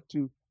world, but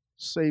to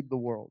save the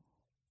world.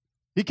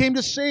 He came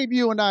to save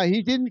you and I.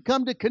 He didn't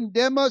come to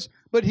condemn us,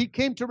 but He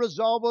came to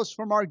resolve us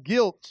from our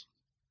guilt.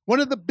 One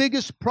of the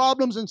biggest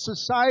problems in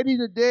society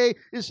today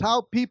is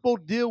how people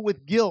deal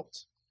with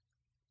guilt.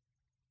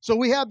 So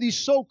we have these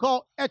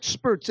so-called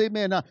experts,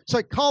 amen,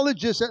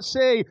 psychologists that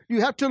say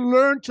you have to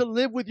learn to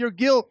live with your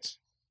guilt.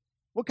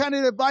 What kind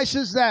of advice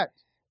is that?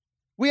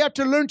 We have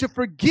to learn to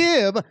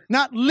forgive,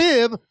 not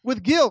live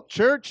with guilt,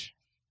 church.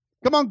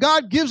 Come on,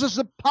 God gives us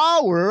the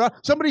power.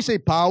 Somebody say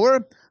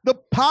power. The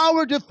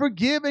power to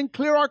forgive and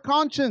clear our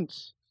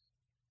conscience.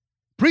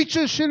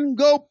 Preachers shouldn't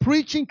go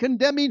preaching,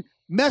 condemning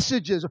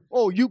messages.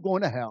 Oh, you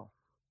going to hell.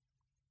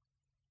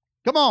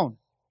 Come on.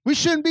 We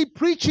shouldn't be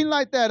preaching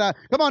like that.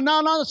 Come on, now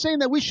I'm not saying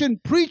that we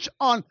shouldn't preach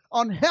on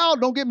hell,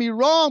 don't get me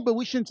wrong, but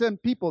we shouldn't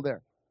send people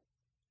there.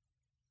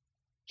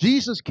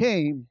 Jesus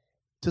came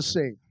to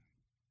save.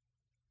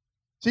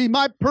 See,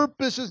 my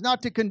purpose is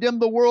not to condemn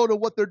the world of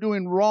what they're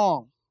doing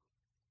wrong.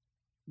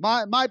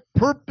 My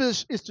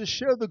purpose is to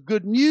share the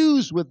good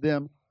news with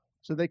them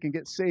so they can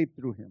get saved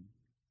through Him.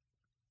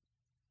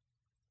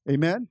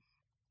 Amen?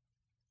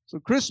 So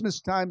Christmas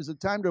time is a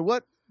time to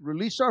what?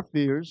 Release our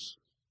fears,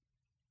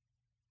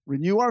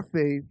 renew our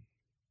faith,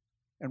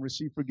 and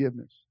receive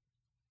forgiveness.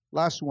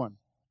 Last one.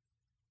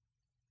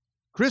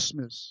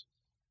 Christmas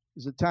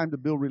is a time to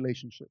build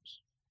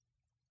relationships.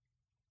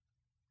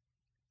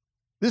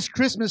 This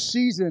Christmas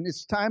season,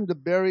 it's time to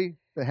bury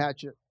the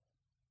hatchet.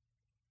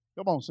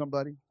 Come on,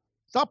 somebody.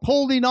 Stop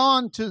holding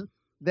on to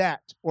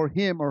that or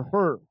him or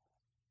her.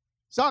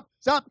 Stop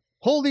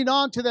holding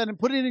on to that and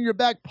putting it in your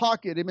back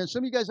pocket. Amen.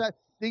 Some of you guys have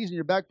things in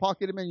your back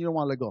pocket, amen, you don't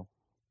want to let go.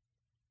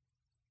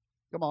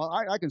 Come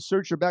on, I can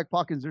search your back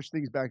pockets. There's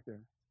things back there.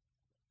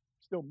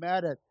 Still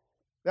mad at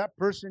that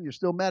person. You're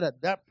still mad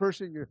at that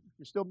person. You're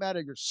still mad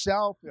at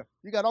yourself.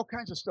 You got all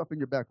kinds of stuff in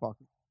your back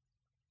pocket.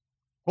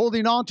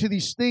 Holding on to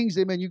these things,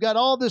 amen. You got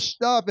all this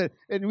stuff,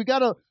 and we got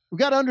to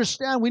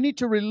understand we need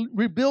to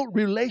rebuild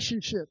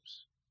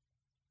relationships.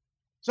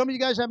 Some of you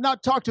guys have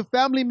not talked to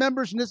family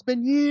members, and it's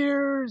been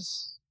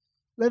years.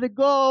 Let it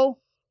go.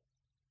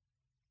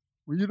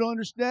 When you don't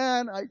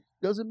understand,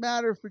 doesn't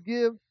matter.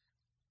 Forgive.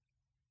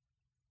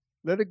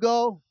 Let it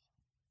go.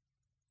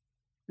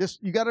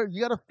 Just you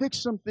gotta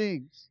fix some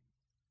things.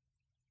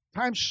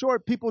 Time's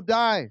short. People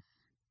die,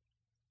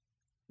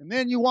 and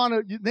then you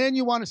want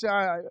to say,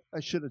 I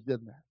should have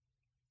done that.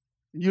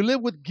 And you live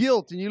with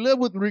guilt, and you live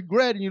with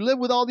regret, and you live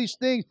with all these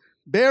things.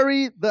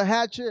 Bury the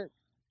hatchet.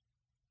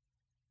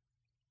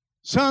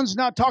 Sons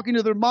not talking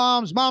to their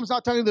moms, moms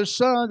not talking to their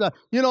sons.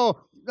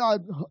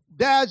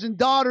 Dads and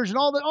daughters, and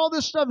all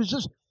this stuff is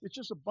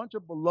just a bunch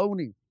of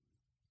baloney.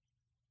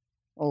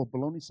 Oh,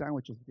 bologna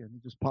sandwiches again.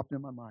 It just popped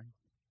in my mind.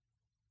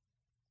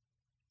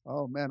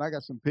 Oh, man, I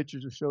got some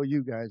pictures to show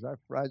you guys. I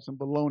fried some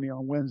bologna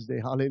on Wednesday.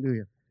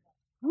 Hallelujah.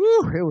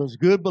 Woo, it was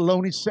good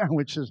bologna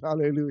sandwiches.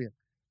 Hallelujah.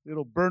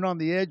 It'll burn on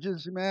the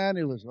edges, man.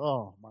 It was,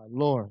 oh, my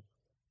Lord.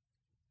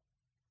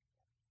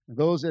 And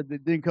those that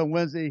didn't come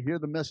Wednesday, hear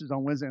the message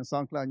on Wednesday on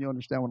SoundCloud, and you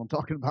understand what I'm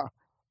talking about.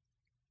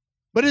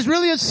 But it's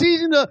really a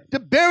season to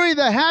bury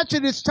the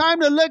hatchet. It's time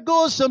to let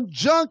go of some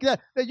junk that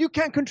you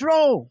can't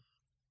control.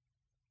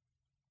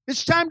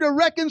 It's time to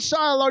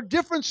reconcile our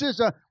differences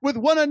with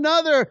one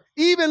another,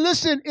 even,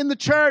 listen, in the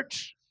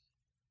church.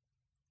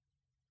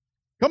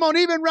 Come on,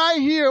 even right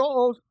here.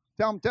 Oh,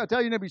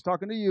 tell your neighbor he's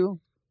talking to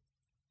you.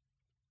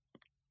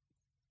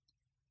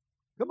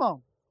 Come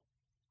on.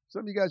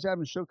 Some of you guys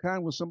haven't shook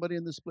hands with somebody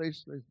in this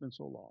place. It's been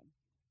so long.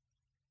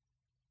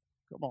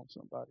 Come on,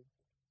 somebody.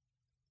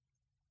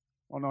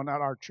 Oh, no,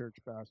 not our church,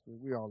 Pastor.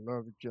 We all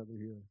love each other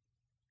here.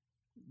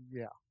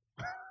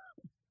 Yeah.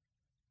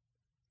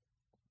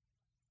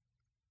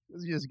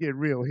 Let's just get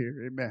real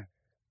here. Amen.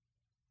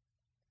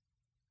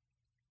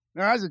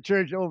 Now, there's a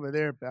church over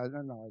there, Pastor.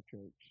 That's not our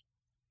church.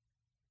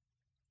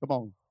 Come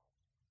on.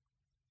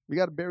 We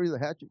got to bury the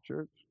hatchet,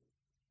 church.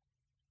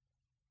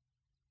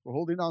 We're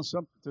holding on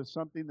to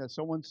something that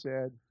someone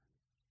said,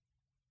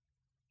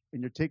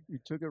 and you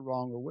took it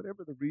wrong, or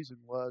whatever the reason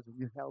was, and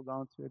you held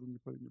on to it, and you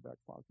put it in your back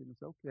pocket, and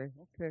it's okay.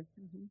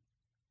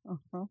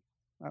 Mm-hmm.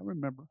 I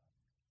remember.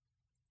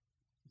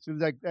 As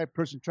soon as that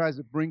person tries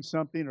to bring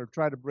something or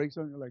try to break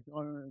something, you're like,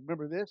 oh,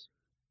 remember this?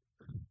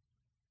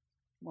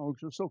 Oh,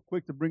 you're so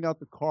quick to bring out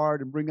the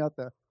card and bring out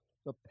the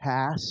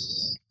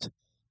past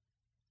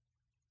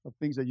of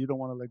things that you don't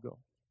want to let go.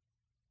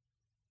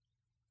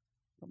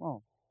 Come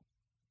on.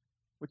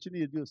 What you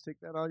need to do is take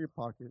that out of your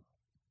pocket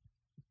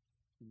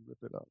and rip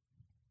it up.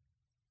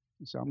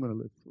 You say, I'm going to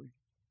live free.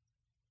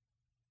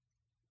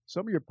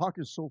 Some of your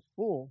pockets are so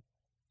full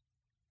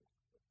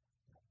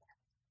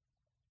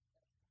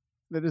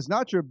that it's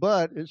not your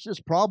butt, it's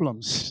just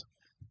problems.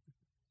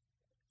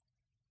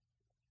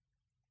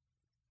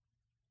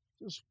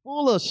 Just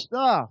full of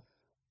stuff.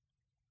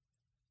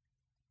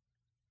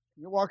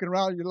 You're walking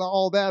around, you're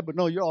all that, but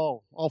no, you're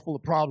all full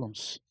of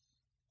problems.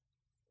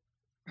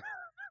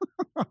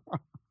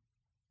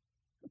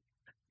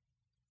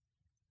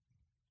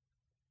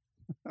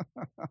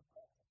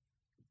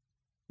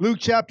 Luke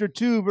chapter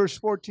 2, verse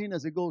 14,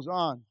 as it goes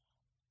on,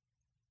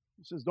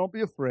 he says, don't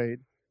be afraid.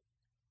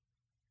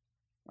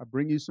 I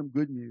bring you some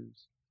good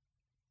news.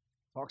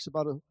 Talks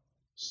about a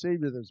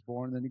Savior that's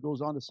born. And then he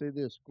goes on to say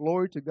this,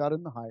 glory to God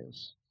in the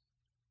highest,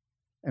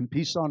 and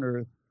peace on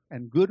earth,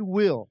 and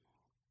goodwill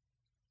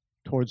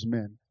towards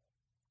men.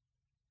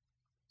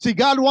 See,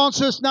 God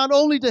wants us not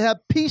only to have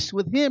peace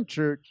with Him,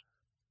 church,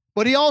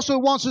 but He also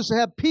wants us to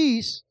have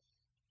peace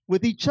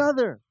with each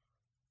other.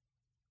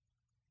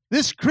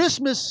 This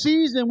Christmas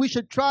season, we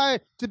should try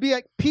to be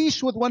at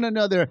peace with one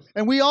another.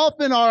 And we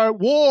often are at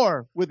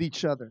war with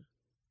each other.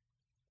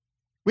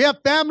 We have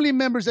family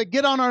members that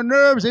get on our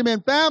nerves,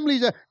 amen.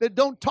 Families that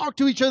don't talk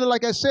to each other,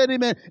 like I said,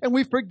 amen. And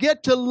we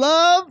forget to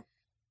love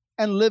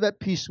and live at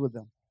peace with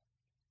them.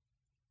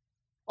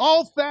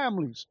 All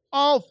families,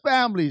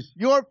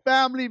 your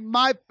family,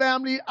 my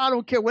family, I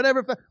don't care,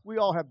 whatever, we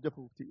all have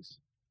difficulties.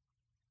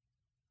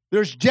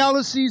 There's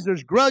jealousies,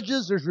 there's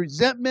grudges, there's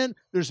resentment,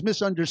 there's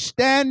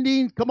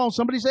misunderstanding. Come on,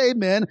 somebody say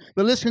amen.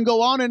 The list can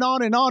go on and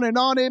on and on and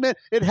on, amen.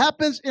 It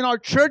happens in our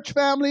church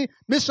family.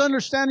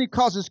 Misunderstanding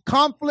causes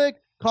conflict,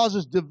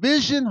 causes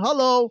division.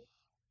 Hello.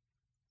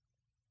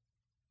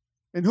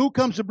 And who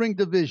comes to bring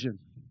division?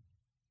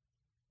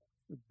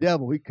 The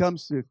devil. He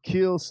comes to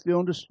kill,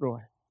 steal, and destroy.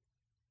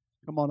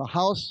 Come on, a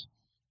house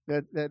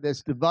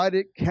that's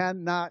divided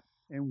cannot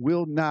and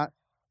will not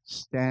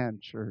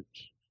stand,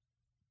 church.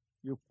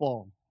 You'll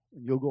fall,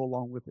 and you'll go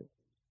along with it.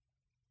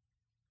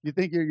 You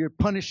think you're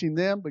punishing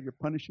them, but you're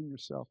punishing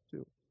yourself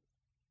too.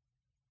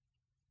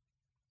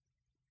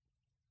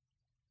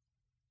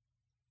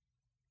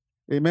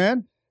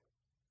 Amen?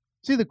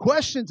 See, the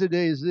question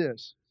today is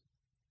this.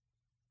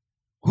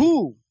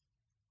 Who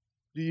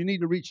do you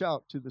need to reach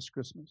out to this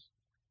Christmas?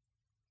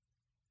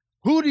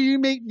 Who do you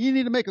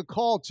need to make a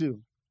call to?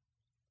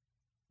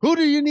 Who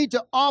do you need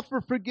to offer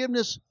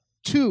forgiveness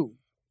to?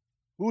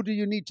 Who do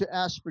you need to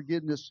ask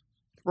forgiveness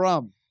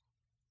from?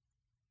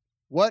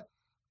 What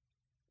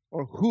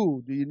or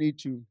who do you need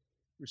to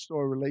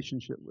restore a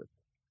relationship with?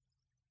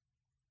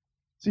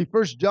 See,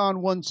 1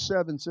 John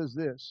 1:7 says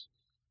this.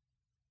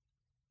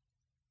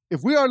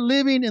 If we are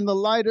living in the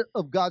light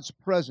of God's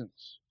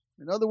presence,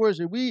 in other words,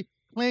 if we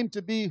claim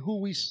to be who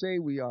we say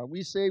we are,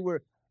 we say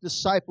we're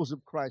disciples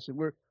of Christ and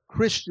we're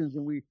Christians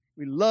and we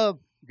love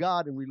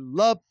God and we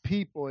love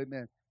people,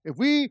 amen. If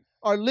we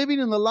are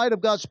living in the light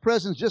of God's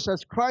presence just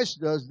as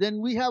Christ does,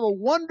 then we have a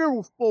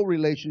wonderful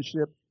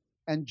relationship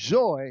and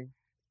joy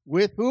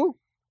with who?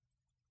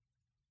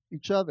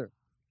 Each other.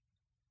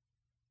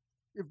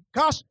 If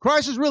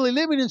Christ is really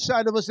living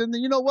inside of us, then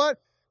you know what?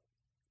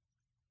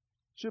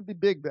 Shouldn't be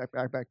big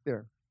back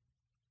there.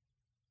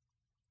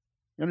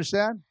 You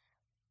understand?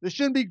 There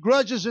shouldn't be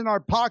grudges in our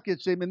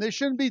pockets, amen. There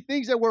shouldn't be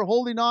things that we're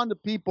holding on to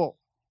people.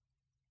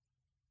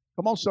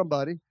 Come on,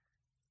 somebody.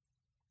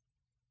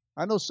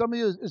 I know some of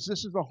you, this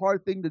is a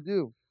hard thing to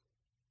do,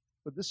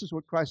 but this is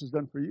what Christ has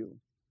done for you.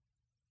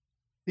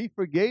 He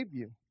forgave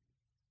you.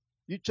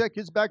 You check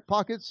his back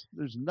pockets,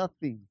 there's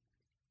nothing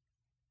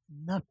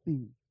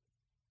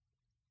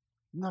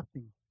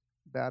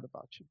bad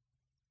about you.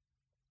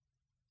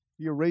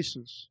 He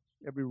erases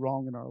every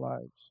wrong in our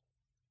lives.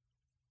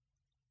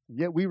 And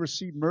yet we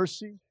receive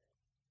mercy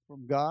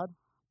from God,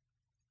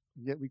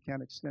 and yet we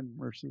can't extend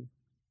mercy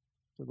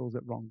to those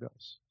that wronged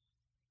us.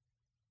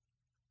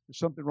 There's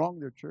something wrong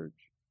there, church.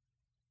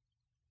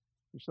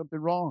 There's something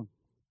wrong.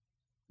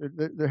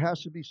 There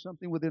has to be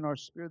something within our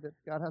spirit that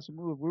God has to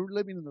move. If we're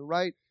living in the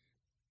light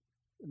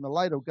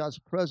of God's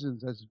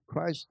presence as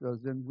Christ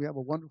does, then we have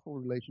a wonderful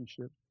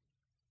relationship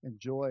and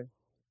joy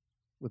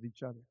with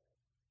each other.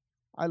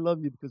 I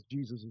love you because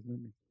Jesus is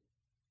in me.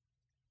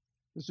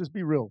 Let's just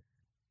be real.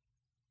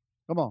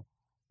 Come on.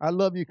 I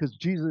love you because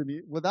Jesus is in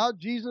me. Without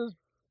Jesus,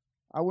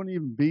 I wouldn't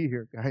even be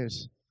here,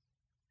 guys.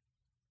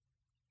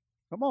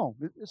 Come on.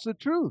 It's the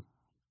truth.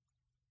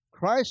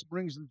 Christ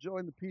brings the joy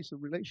and the peace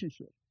of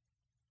relationship.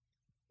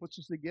 Puts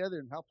us together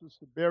and helps us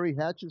to bury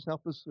hatches,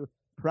 helps us to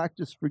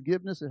practice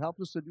forgiveness, and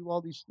helps us to do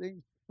all these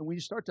things. And when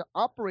you start to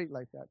operate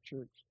like that,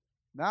 church,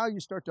 now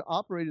you start to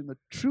operate in the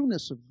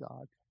trueness of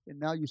God, and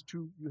now you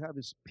have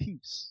His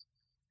peace.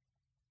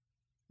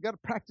 You got to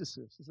practice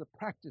this. It's a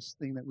practice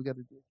thing that we got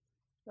to do.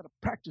 You got to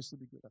practice to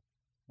be good.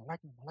 I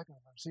like him.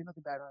 I'm saying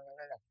nothing bad.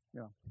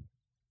 Yeah.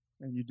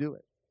 And you do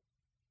it.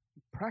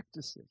 You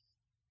practice it.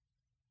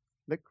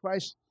 Let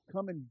Christ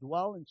come and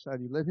dwell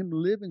inside you. Let Him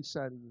live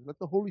inside of you. Let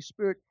the Holy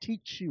Spirit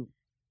teach you.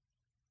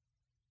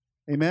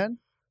 Amen?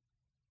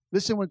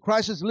 Listen, when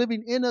Christ is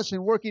living in us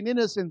and working in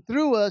us and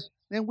through us,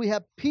 then we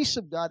have peace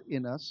of God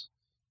in us.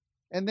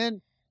 And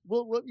then,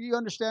 what you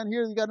understand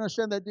here, you got to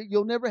understand that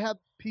you'll never have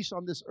peace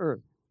on this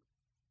earth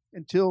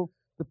until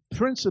the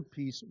Prince of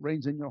Peace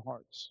reigns in your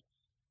hearts.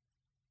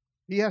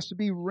 He has to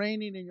be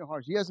reigning in your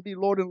hearts. He has to be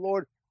Lord and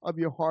Lord of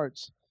your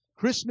hearts.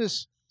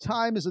 Christmas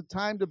time is a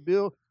time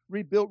to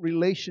rebuild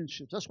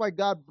relationships. That's why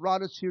God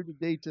brought us here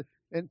today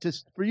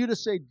for you to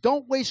say,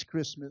 don't waste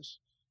Christmas.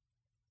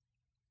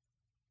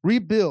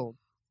 Rebuild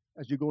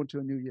as you go into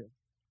a new year.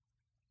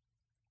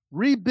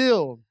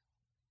 Rebuild.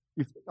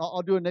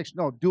 I'll do it next.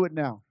 No, do it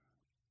now.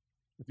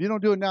 If you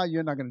don't do it now,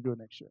 you're not going to do it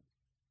next year.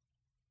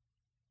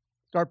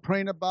 Start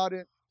praying about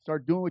it.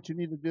 Start doing what you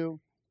need to do.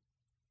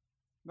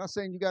 I'm not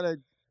saying you gotta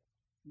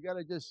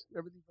just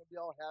everything's gonna be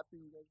all happy.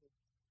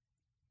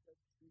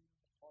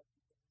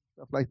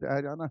 Stuff like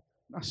that. I'm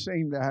not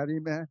saying that,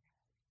 amen.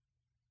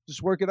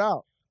 Just work it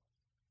out.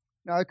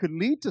 Now it could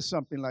lead to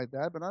something like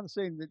that, but I'm not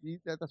saying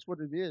that that's what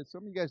it is.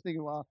 Some of you guys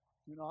thinking, well,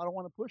 I don't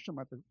want to push them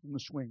in the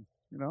swing,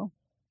 I don't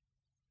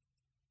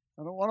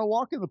want to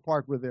walk in the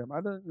park with them. I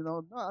don't,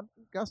 no,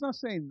 God's not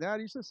saying that.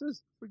 He just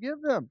says,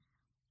 forgive them.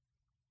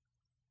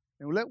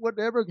 And let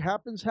whatever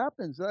happens,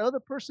 happens. The other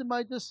person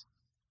might just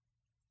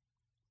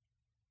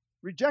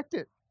reject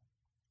it.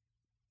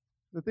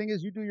 The thing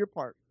is, you do your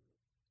part.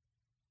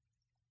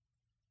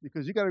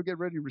 Because you got to get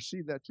ready to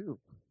receive that too.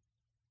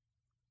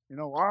 You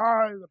know,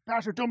 the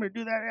pastor told me to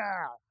do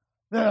that.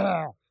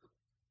 Yeah.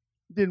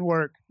 Didn't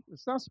work.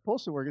 It's not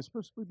supposed to work. It's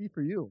supposed to be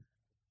for you.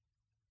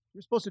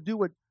 You're supposed to do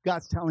what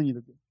God's telling you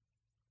to do.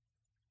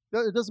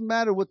 It doesn't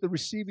matter what the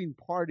receiving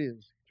part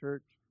is,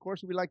 church. Of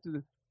course, we like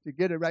to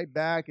get it right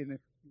back and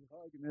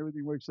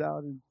everything works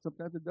out, and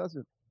sometimes it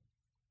doesn't.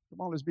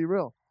 Come on, let's be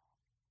real.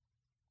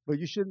 But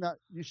you should not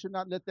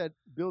let that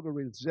build a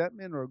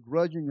resentment or a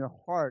grudge in your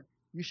heart.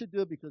 You should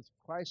do it because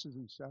Christ is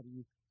inside of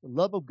you, the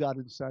love of God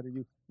inside of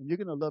you, and you're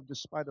going to love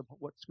despite of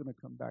what's going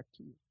to come back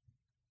to you.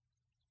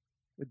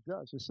 It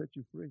does. It sets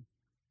you free.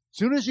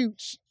 Soon as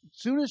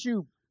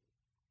you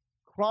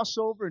cross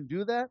over and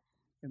do that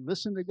and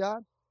listen to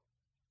God,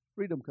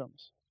 freedom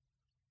comes.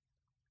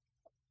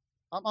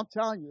 I'm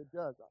telling you, it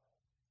does.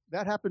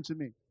 That happened to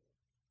me.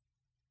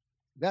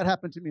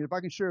 If I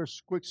can share a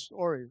quick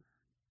story.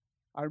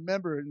 I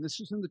remember, and this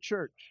is in the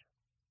church.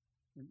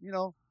 And, you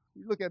know,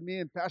 you look at me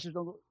and pastors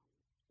don't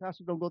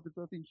go through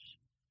something.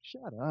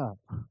 Shut up.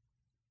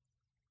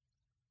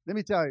 Let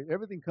me tell you,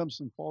 everything comes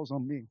and falls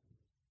on me.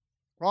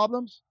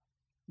 Problems?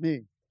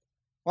 Me.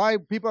 Why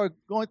people are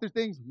going through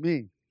things?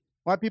 Me.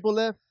 Why people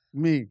left?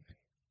 Me.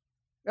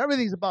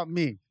 Everything's about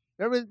me.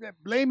 Everything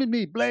blaming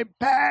me. Blame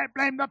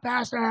the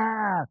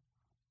pastor.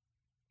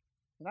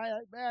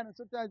 And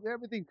sometimes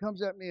everything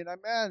comes at me,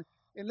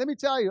 and let me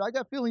tell you, I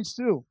got feelings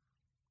too.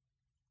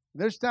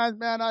 And there's times,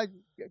 man,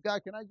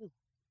 God, can I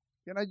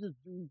just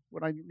do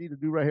what I need to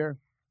do right here?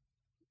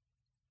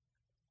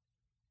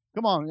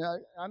 Come on,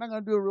 I'm not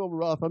gonna do it real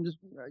rough. Let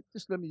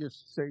me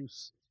just say.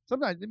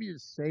 Sometimes let me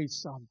just say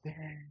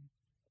something.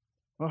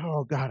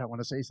 Oh God, I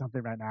want to say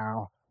something right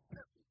now.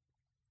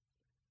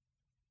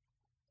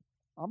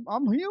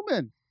 I'm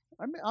human.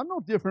 I'm no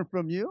different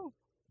from you.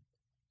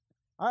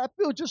 I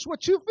feel just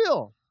what you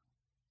feel.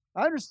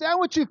 I understand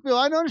what you feel.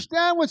 I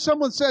understand when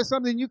someone says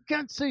something, you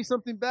can't say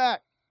something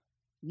back.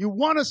 You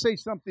want to say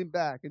something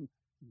back. And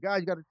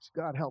God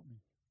help me.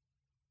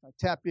 I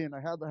tap in.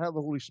 I have the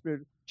Holy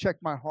Spirit check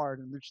my heart.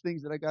 And there's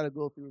things that I got to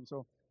go through. And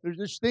so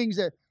there's things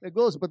that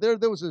goes. But there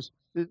was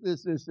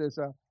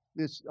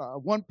this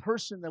one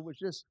person that was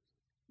just,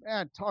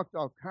 man, talked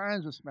all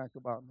kinds of smack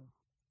about me.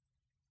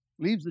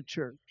 Leaves the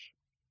church.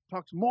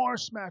 Talks more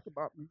smack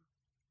about me.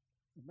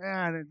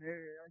 Man, and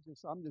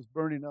I'm just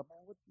burning up.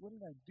 Man, what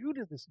did I do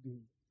to this dude?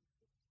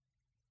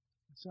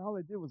 So all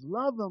I did was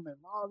love him and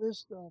all this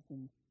stuff.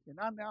 And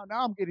now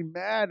I'm getting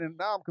mad, and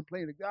now I'm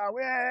complaining to God.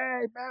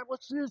 Hey, man,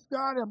 what's this,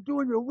 God? I'm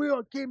doing your will.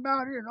 I came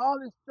out here and all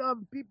this stuff,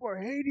 and people are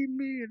hating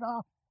me and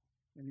all.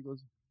 And he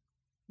goes,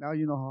 now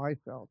you know how I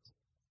felt.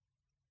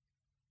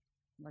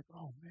 I'm like,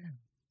 oh, man.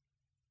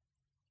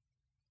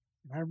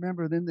 And I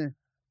remember then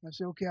I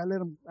said, okay, I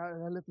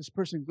let this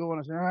person go, and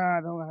I said,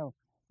 I don't know.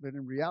 But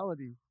in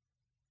reality,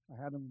 I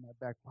had him in my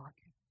back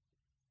pocket.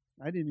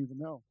 I didn't even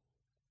know.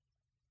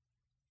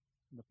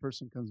 And the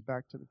person comes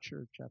back to the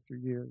church after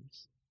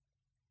years.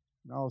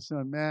 And all of a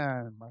sudden,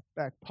 man, my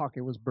back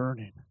pocket was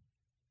burning.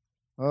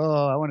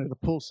 Oh, I wanted to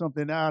pull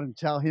something out and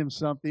tell him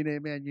something. Hey,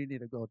 man, you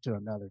need to go to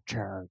another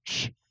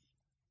church.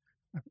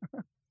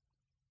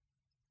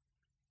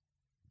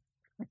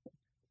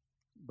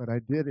 But I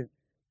didn't.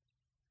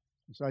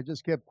 So I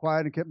just kept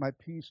quiet and kept my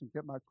peace and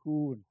kept my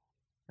cool and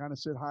kind of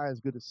said, hi,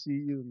 it's good to see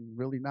you, and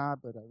really not,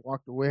 but I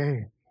walked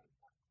away.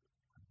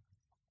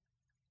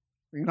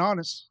 Being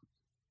honest.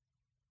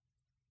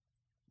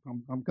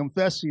 I'm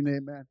confessing,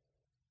 amen.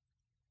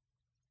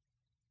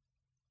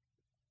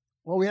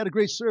 Well, we had a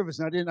great service,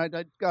 and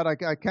God,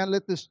 I can't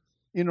let this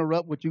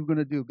interrupt what you're going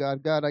to do.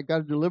 God, I got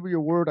to deliver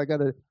your word. I got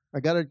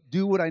to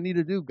do what I need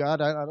to do.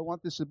 God, I don't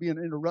want this to be an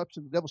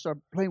interruption. The devil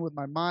started playing with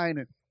my mind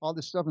and all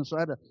this stuff, and so I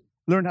had to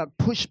learn how to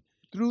push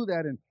through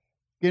that and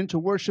get into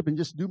worship and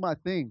just do my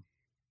thing.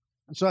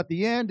 And so at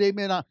the end,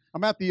 amen,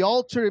 I'm at the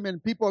altar,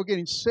 amen, people are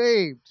getting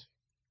saved.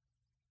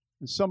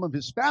 And some of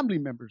his family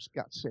members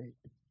got saved.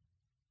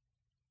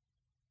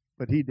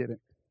 But he didn't.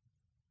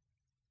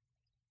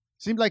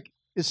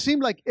 It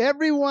seemed like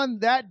everyone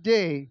that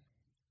day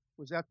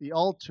was at the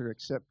altar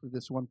except for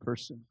this one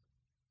person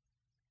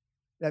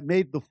that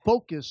made the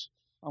focus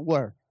on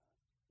where?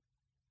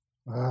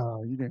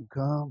 Oh, you didn't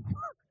come.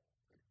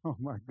 Oh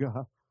my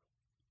God.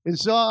 And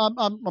so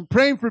I'm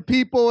praying for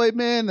people,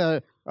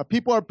 amen.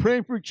 People are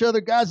praying for each other.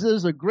 Guys,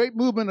 there's a great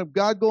movement of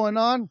God going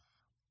on.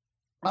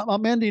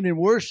 I'm ending in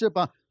worship.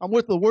 I'm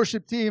with the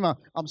worship team.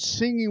 I'm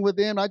singing with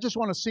them. I just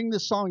want to sing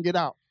this song and get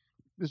out.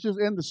 Let's just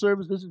end the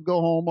service. Let's just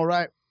go home, all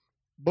right?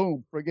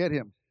 Boom, forget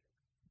him.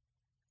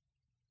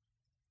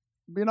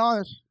 Being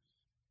honest.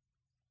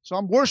 So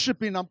I'm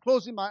worshiping. I'm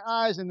closing my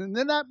eyes. And then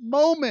in that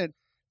moment,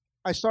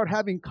 I start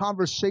having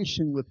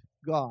conversation with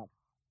God.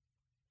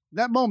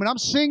 That moment, I'm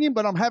singing,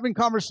 but I'm having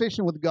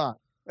conversation with God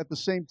at the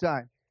same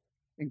time.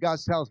 And God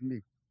tells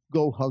me,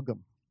 go hug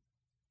him.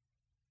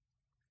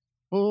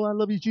 Oh, I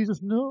love you,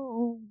 Jesus.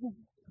 No.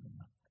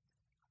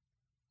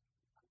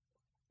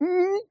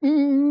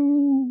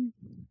 Mm-mm.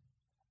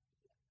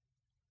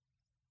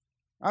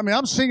 I mean,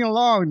 I'm singing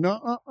along.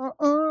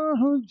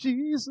 No,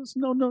 Jesus,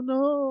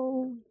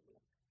 no.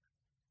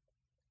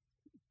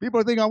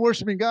 People think I'm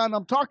worshiping God and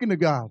I'm talking to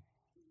God.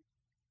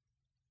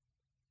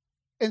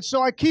 And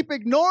so I keep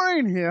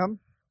ignoring him.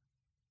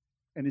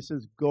 And he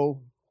says,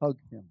 go hug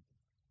him.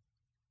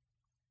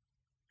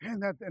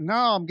 And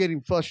now I'm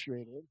getting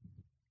frustrated.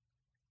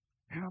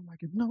 And I'm like,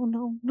 no,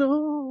 no,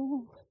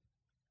 no.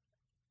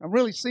 I'm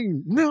really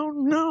singing, no,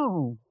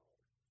 no.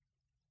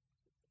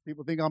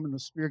 People think I'm in the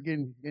spirit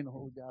getting a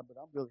hold of God, but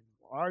I'm really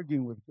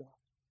arguing with God.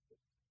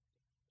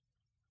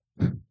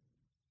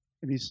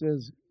 And he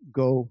says,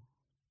 go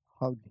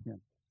hug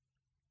him.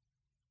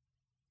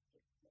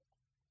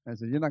 I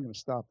said, you're not going to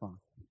stop, huh?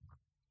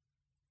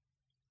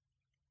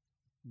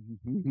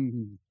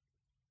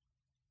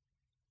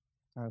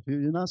 I feel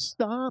you're not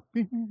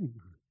stopping.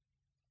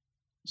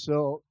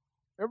 So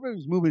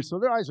everybody's moving, so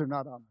their eyes are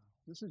not on me.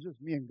 This is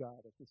just me and God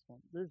at this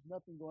point. There's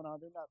nothing going on.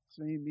 They're not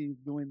seeing me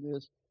doing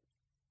this.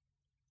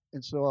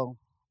 And so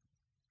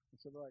I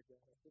said, all right, God,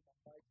 I put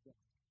my mic down.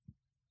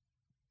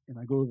 And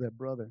I go to that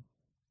brother.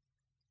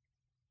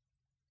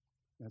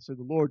 And I said,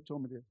 the Lord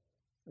told me that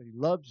he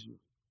loves you.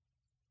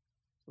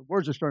 The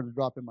words are starting to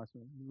drop in my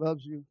spirit. He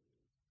loves you.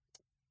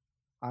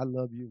 I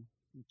love you.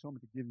 He told me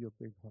to give you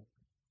a big hug.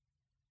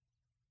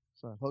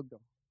 So I hugged him.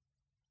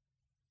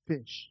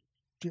 Fish.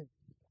 Get.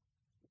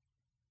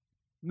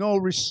 No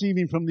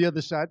receiving from the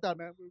other side. I thought,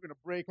 man, we were going to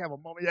break, have a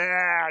moment.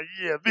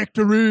 Yeah,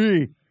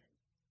 victory.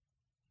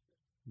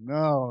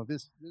 No,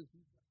 this he's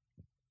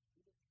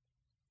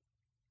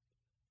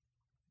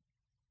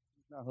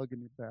not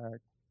hugging me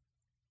back.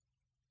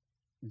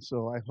 And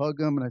so I hug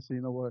him and I say,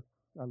 you know what?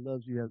 I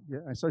love you.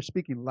 I start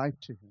speaking life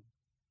to him.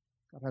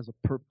 God has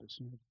a purpose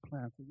and a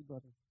plan for you,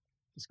 brother.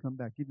 Just come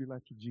back. Give your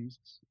life to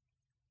Jesus.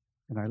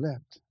 And I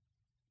left.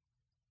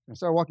 I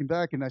started walking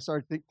back and I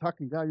started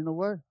talking to God, you know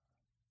what?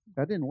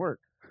 That didn't work.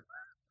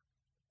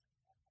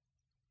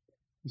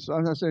 So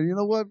I said, you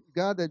know what,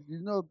 God,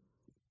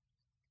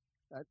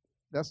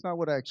 that's not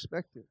what I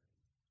expected.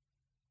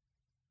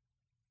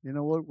 You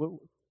know what?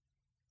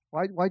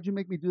 Why'd you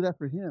make me do that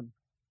for him?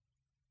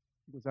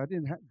 Because I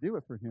didn't do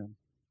it for him.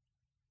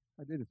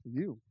 I did it for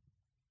you.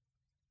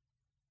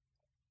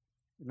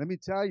 And let me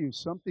tell you,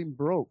 something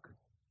broke.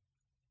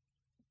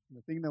 And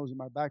the thing that was in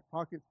my back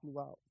pocket flew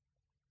out.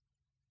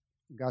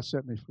 And God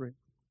set me free.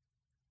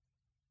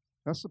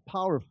 That's the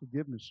power of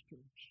forgiveness, church.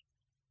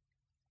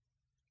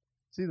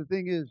 See, the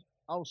thing is,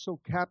 I was so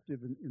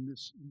captive in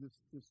this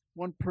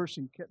one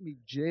person kept me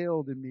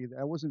jailed in me that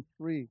I wasn't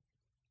free.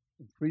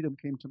 And freedom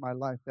came to my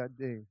life that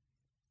day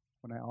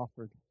when I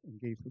offered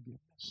and gave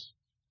forgiveness.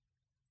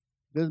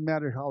 It doesn't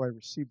matter how I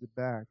received it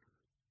back.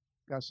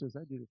 God says,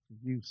 I did it for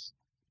you.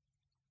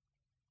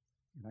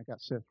 And I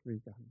got set free,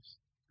 guys.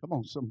 Come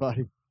on,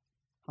 somebody.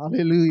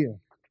 Hallelujah.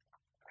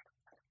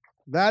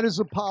 That is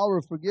the power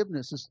of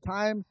forgiveness. It's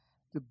time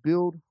to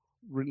build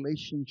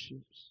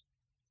relationships.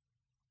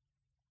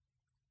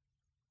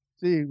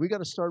 See, we got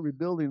to start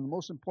rebuilding. The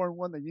most important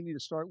one that you need to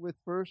start with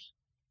first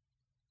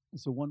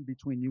is the one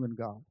between you and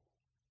God.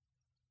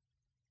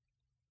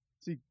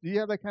 See, do you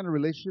have that kind of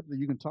relationship that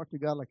you can talk to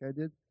God like I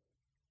did?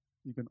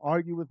 You can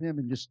argue with him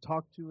and just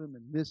talk to him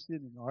and miss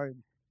it and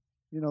argue.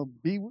 You know,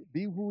 be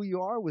who you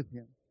are with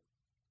him.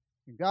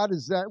 And God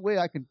is that way.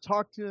 I can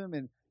talk to him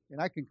and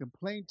I can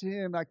complain to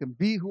him. I can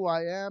be who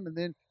I am, and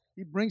then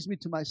he brings me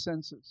to my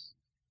senses.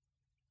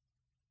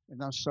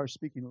 And I'll start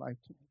speaking life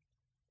to me.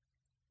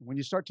 And when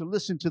you start to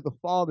listen to the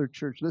Father,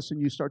 church, listen,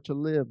 you start to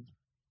live,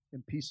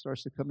 and peace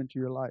starts to come into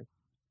your life.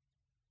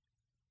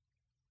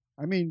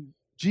 I mean,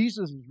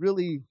 Jesus is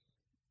really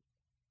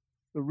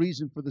the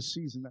reason for the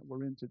season that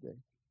we're in today.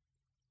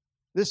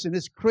 Listen,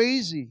 it's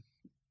crazy.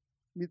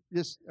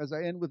 Just as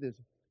I end with this,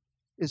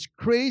 it's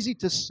crazy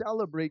to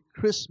celebrate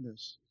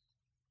Christmas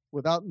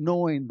without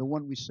knowing the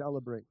one we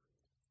celebrate.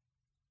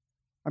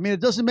 I mean, it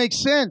doesn't make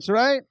sense,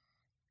 right?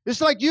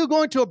 It's like you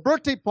going to a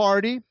birthday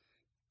party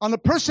on a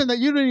person that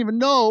you didn't even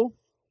know,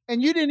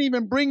 and you didn't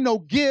even bring no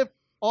gift.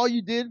 All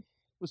you did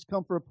was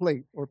come for a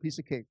plate or a piece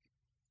of cake.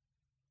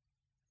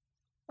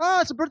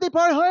 It's a birthday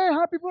party. Hey,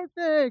 happy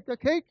birthday. A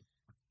cake.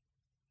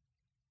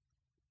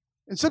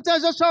 And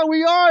sometimes that's how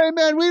we are,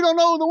 amen. We don't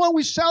know the one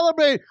we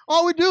celebrate.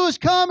 All we do is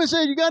come and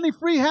say, you got any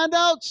free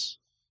handouts?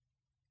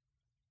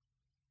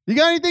 You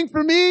got anything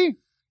for me?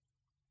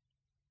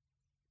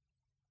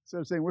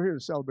 Instead of saying, we're here to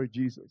celebrate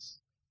Jesus.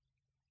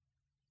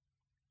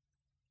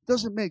 It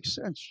doesn't make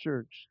sense,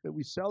 church, that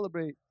we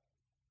celebrate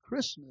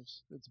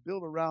Christmas that's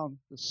built around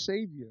the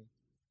Savior,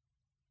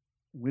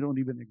 and we don't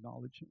even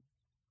acknowledge him.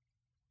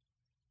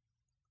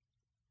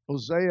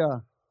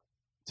 Hosea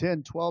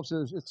 10:12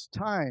 says, it's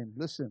time,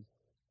 listen,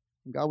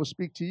 and God will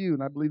speak to you,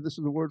 and I believe this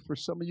is the word for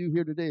some of you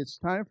here today. It's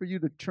time for you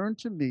to turn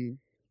to me,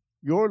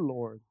 your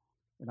Lord,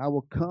 and I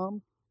will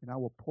come and I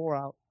will pour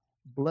out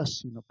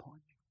blessing upon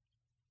you.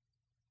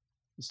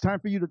 It's time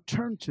for you to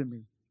turn to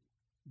me.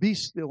 Be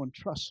still and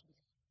trust me.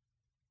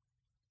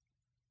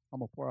 I'm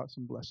going to pour out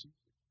some blessings.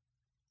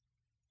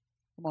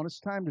 Come on,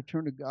 it's time to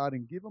turn to God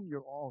and give him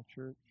your all,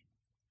 church.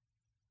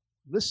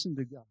 Listen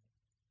to God.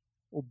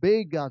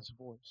 Obey God's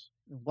voice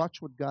and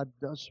watch what God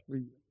does for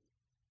you.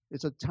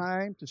 It's a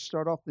time to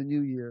start off the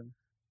new year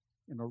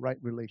in a right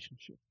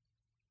relationship.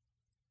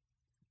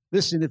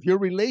 Listen, if your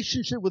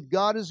relationship with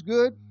God is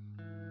good,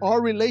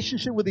 our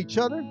relationship with each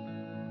other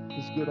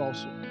is good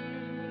also.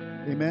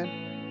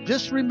 Amen.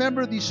 Just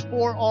remember these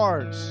 4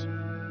 R's.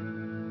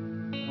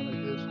 One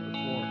like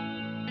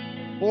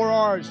this, 4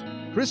 R's.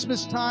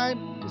 Christmas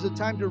time is a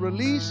time to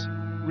release,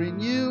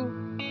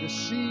 renew,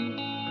 receive,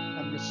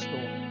 and restore.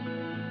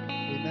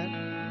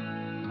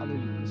 Amen.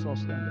 Hallelujah. Let's all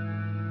stand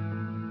up.